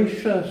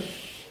gracious.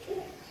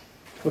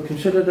 We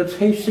consider the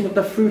tasting of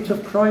the fruit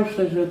of Christ.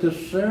 There's a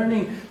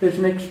discerning, there's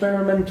an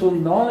experimental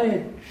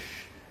knowledge.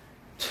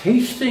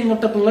 Tasting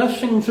of the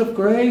blessings of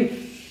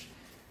grace.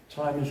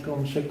 Time has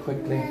gone so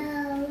quickly.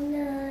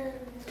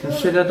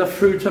 Consider the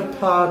fruit of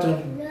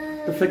pardon,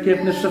 the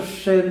forgiveness of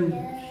sins.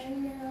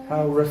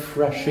 How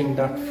refreshing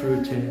that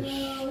fruit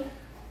is.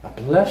 A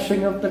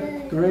blessing of the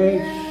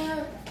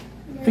grace.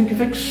 Think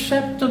of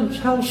acceptance.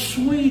 How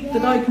sweet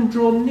that I can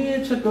draw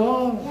near to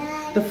God.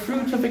 The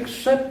fruit of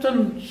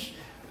acceptance.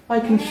 I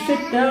can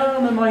sit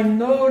down and I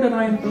know that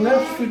I am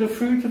blessed through the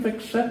fruit of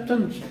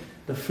acceptance.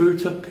 The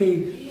fruit of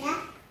peace.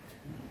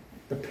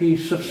 The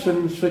peace of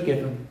sins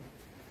forgiven.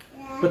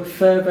 But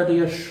further,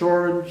 the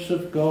assurance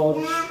of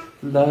God's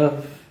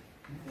love.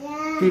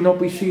 Do not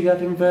we see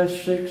that in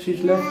verse 6?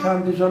 His left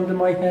hand is under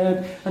my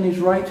head, and his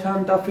right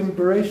hand doth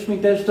embrace me.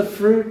 There's the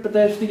fruit, but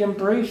there's the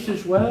embrace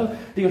as well.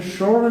 The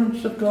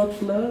assurance of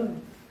God's love.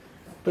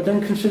 But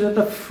then consider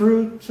the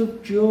fruit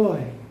of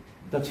joy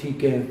that he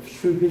gives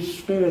through his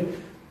Spirit.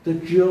 The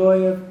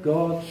joy of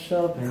God's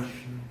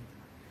salvation.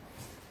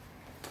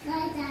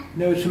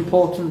 Now it's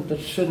important that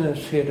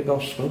sinners hear the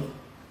gospel.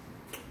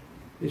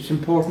 It's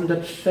important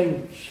that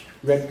saints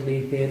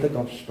regularly hear the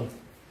gospel.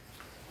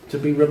 To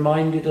be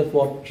reminded of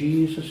what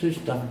Jesus has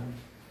done.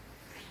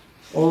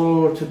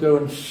 Oh, to go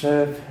and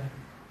serve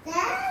him.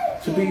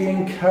 To be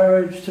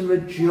encouraged to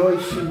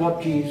rejoice in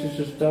what Jesus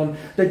has done.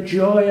 The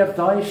joy of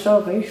thy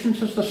salvation,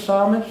 says the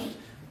psalmist.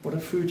 What a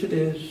fruit it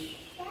is.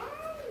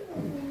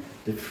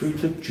 The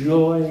fruit of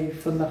joy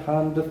from the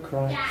hand of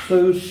Christ.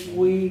 So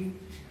sweet.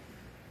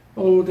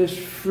 Oh, this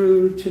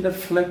fruit in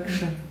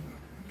affliction.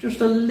 Just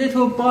a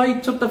little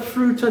bite of the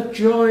fruit of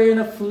joy in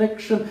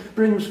affliction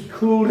brings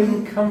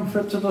cooling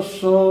comfort to the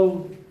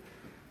soul.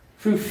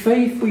 Through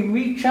faith we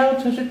reach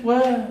out, as it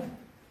were.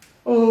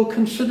 Oh,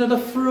 consider the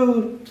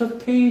fruit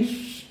of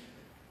peace.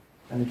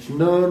 And it's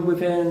known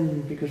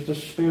within because the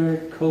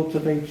Spirit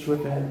cultivates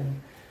within.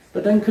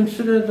 But then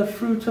consider the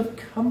fruit of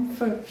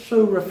comfort.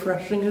 So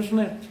refreshing, isn't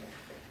it?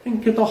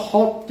 Think of the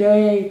hot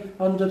day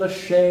under the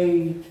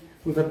shade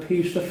with a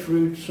piece of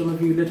fruit. Some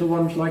of you little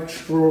ones like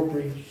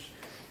strawberries.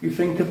 You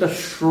think of the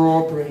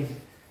strawberry.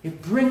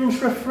 It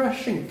brings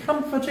refreshing,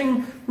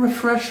 comforting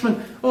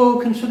refreshment. Oh,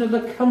 consider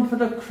the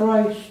comfort of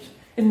Christ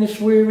in this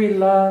weary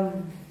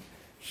land.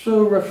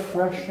 So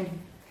refreshing.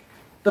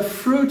 The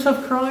fruit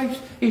of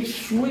Christ, it's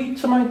sweet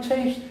to my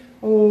taste.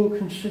 Oh,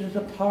 consider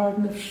the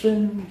pardon of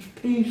sins,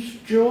 peace,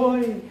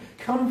 joy,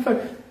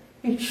 comfort.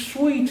 It's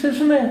sweet,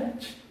 isn't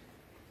it?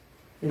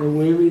 In a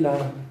weary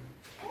land.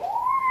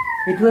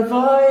 It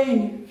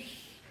revives.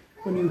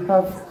 When you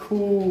have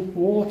cool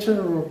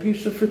water or a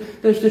piece of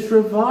fruit, there's this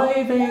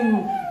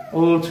reviving.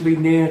 Oh, to be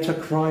near to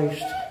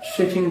Christ,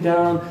 sitting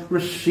down,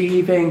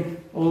 receiving.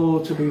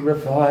 Oh, to be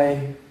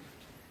revived.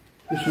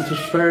 Listen to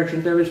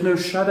Spurgeon. There is no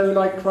shadow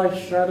like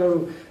Christ's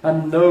shadow,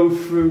 and no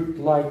fruit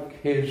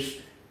like his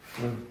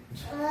fruit.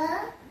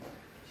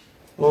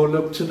 Oh,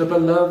 look to the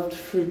beloved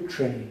fruit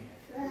tree.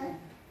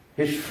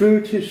 His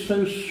fruit is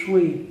so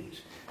sweet.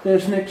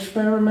 There's an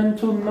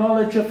experimental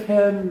knowledge of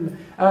him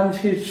and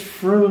his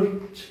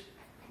fruit.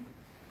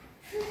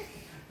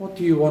 What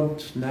do you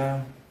want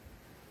now?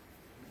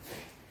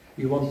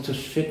 You want to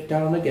sit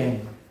down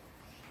again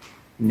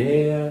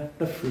near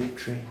the fruit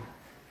tree,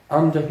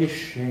 under his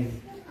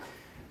shade,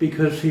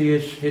 because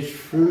his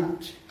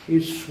fruit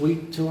is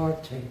sweet to our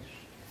taste.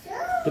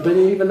 The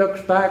believer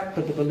looks back,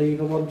 but the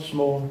believer wants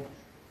more.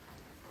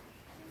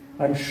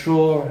 I'm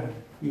sure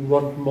you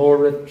want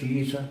more of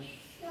Jesus.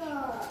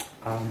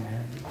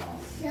 Amen.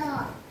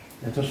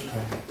 Let us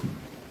pray.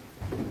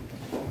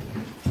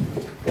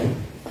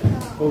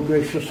 Oh,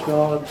 gracious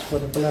God,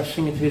 what a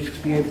blessing it is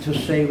to be able to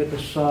say with the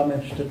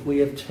psalmist that we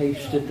have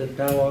tasted that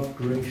thou art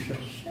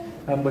gracious,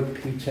 and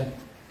with Peter.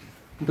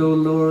 And, oh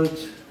Lord,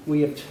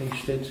 we have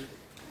tasted.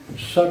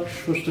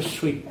 Such was the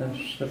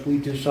sweetness that we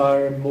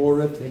desire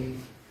more of thee.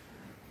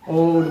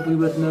 Oh, that we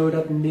would know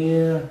that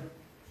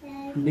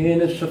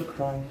nearness of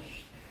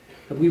Christ,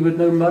 that we would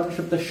know much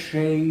of the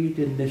shade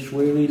in this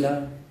weary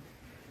land.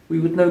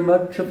 We would know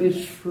much of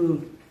his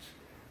fruit.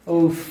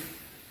 Oh,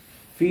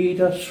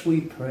 feed us,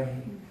 we pray.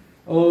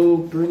 Oh,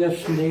 bring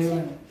us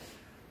nearer.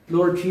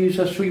 Lord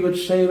Jesus, we would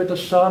say with the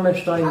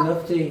psalmist, I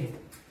love thee.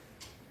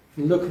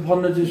 Look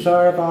upon the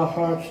desire of our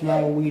hearts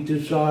now. We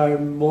desire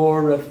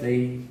more of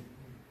thee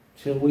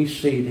till we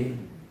see thee.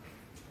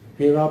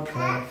 Hear our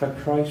prayer for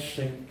Christ's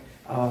sake.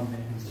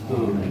 Amen.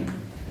 Amen.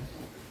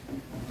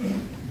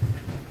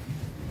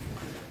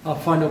 Our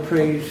final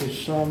praise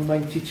is Psalm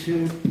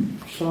 92.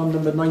 Psalm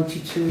number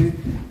 92,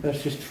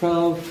 verses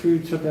 12 through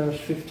to verse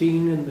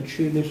 15, and the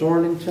tune is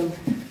Orlington.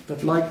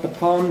 But like the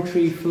palm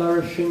tree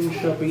flourishing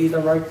shall be the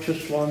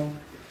righteous one,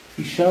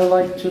 He shall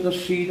like to the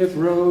cedar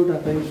grow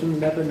that is in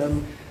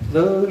Lebanon,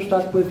 those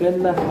that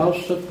within the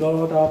house of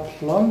God are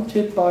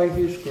planted by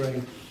his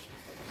grace.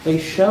 They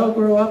shall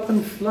grow up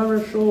and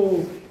flourish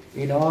all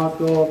in our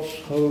God's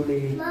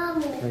holy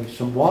place.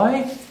 And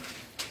why?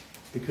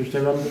 Because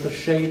they're under the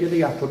shade of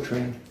the apple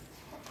tree.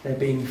 They're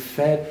being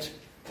fed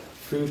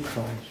through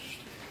Christ.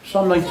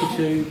 Psalm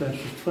 92,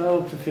 verses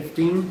 12 to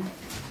 15.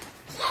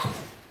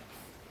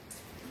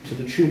 To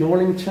the tune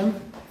Orlington,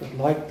 that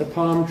like the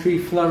palm tree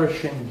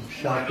flourishing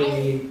shall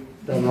be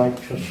the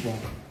righteous one.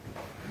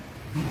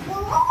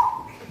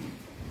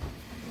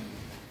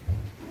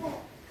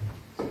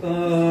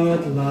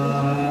 But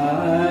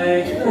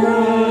like the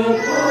palm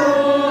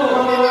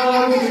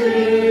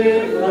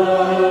tree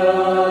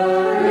flourishing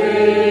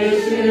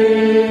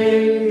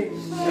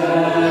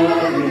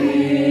shall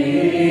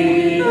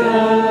be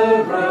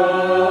the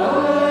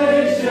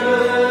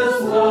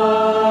righteous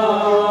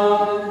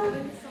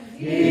one,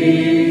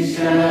 he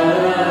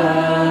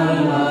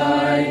shall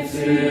like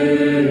to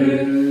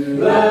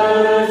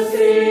the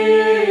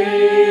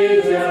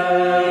cedar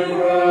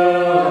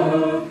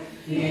grow,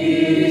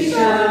 he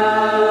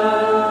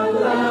shall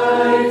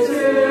like to the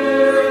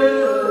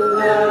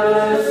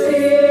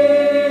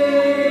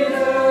cedar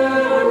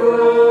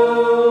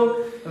grow,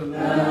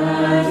 that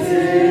is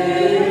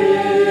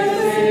in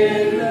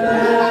Lebanon.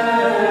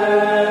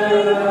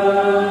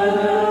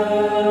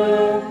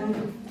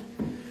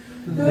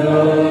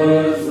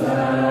 Those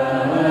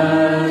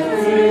that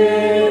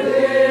within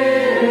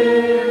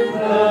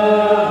the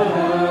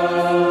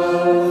house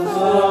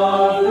of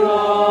God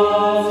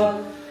are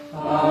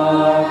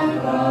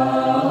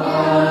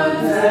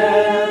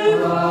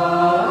planted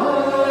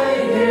by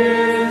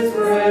his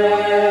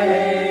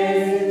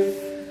grace,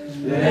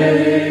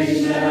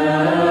 they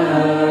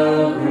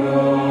shall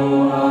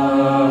grow up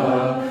and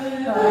flourish all.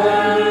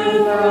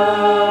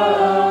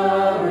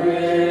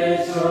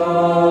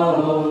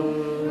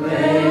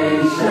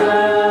 They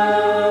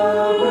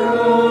shall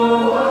grow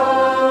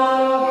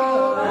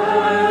up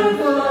and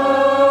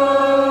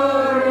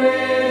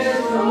flourish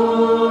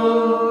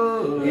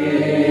all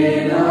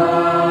in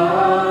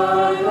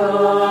our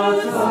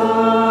God's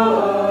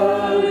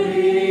holy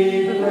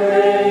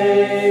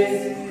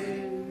place.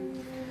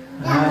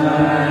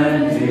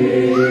 And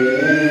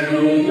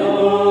in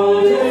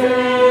old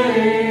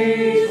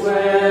age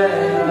when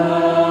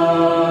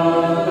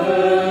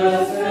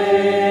others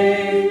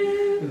fade,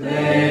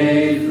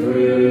 they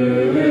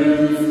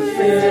fruit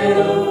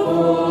still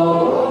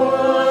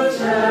forth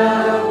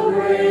shall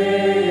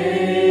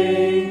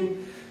bring.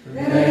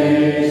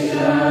 They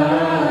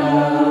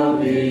shall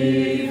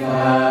be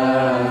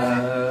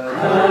fat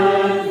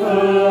and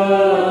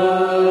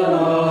full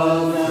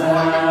of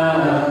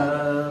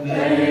sap.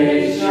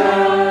 They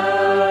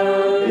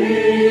shall be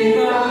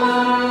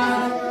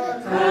fat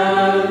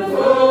and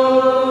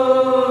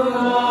full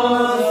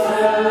of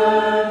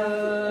sap,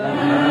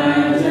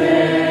 and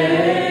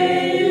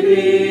they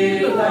be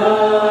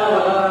flourishing,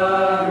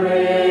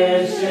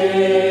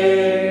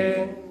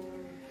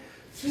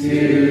 to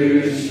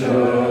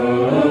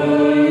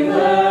show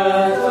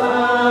that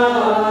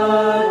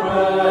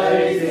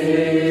upright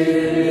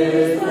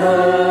is the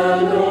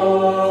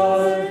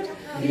Lord.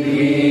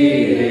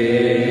 He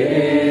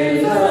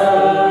is a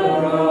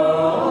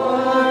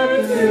rock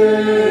to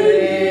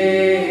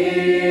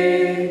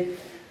thee,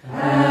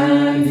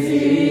 and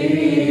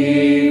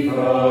he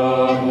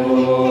from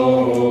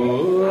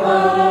all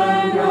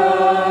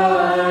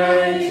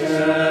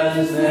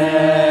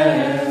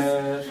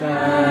unrighteousness,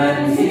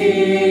 and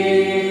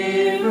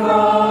he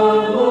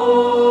from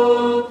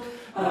all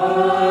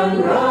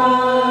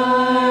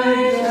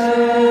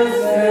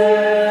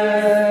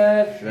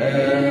unrighteousness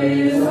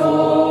is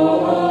altogether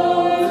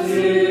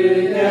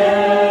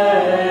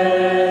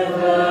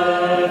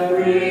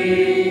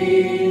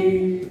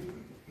free.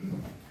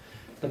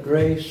 The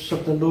grace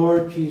of the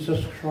Lord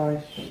Jesus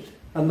Christ,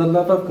 and the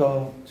love of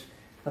God,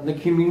 and the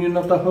communion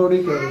of the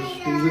Holy Ghost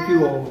be with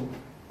you all.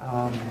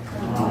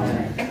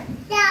 Amen.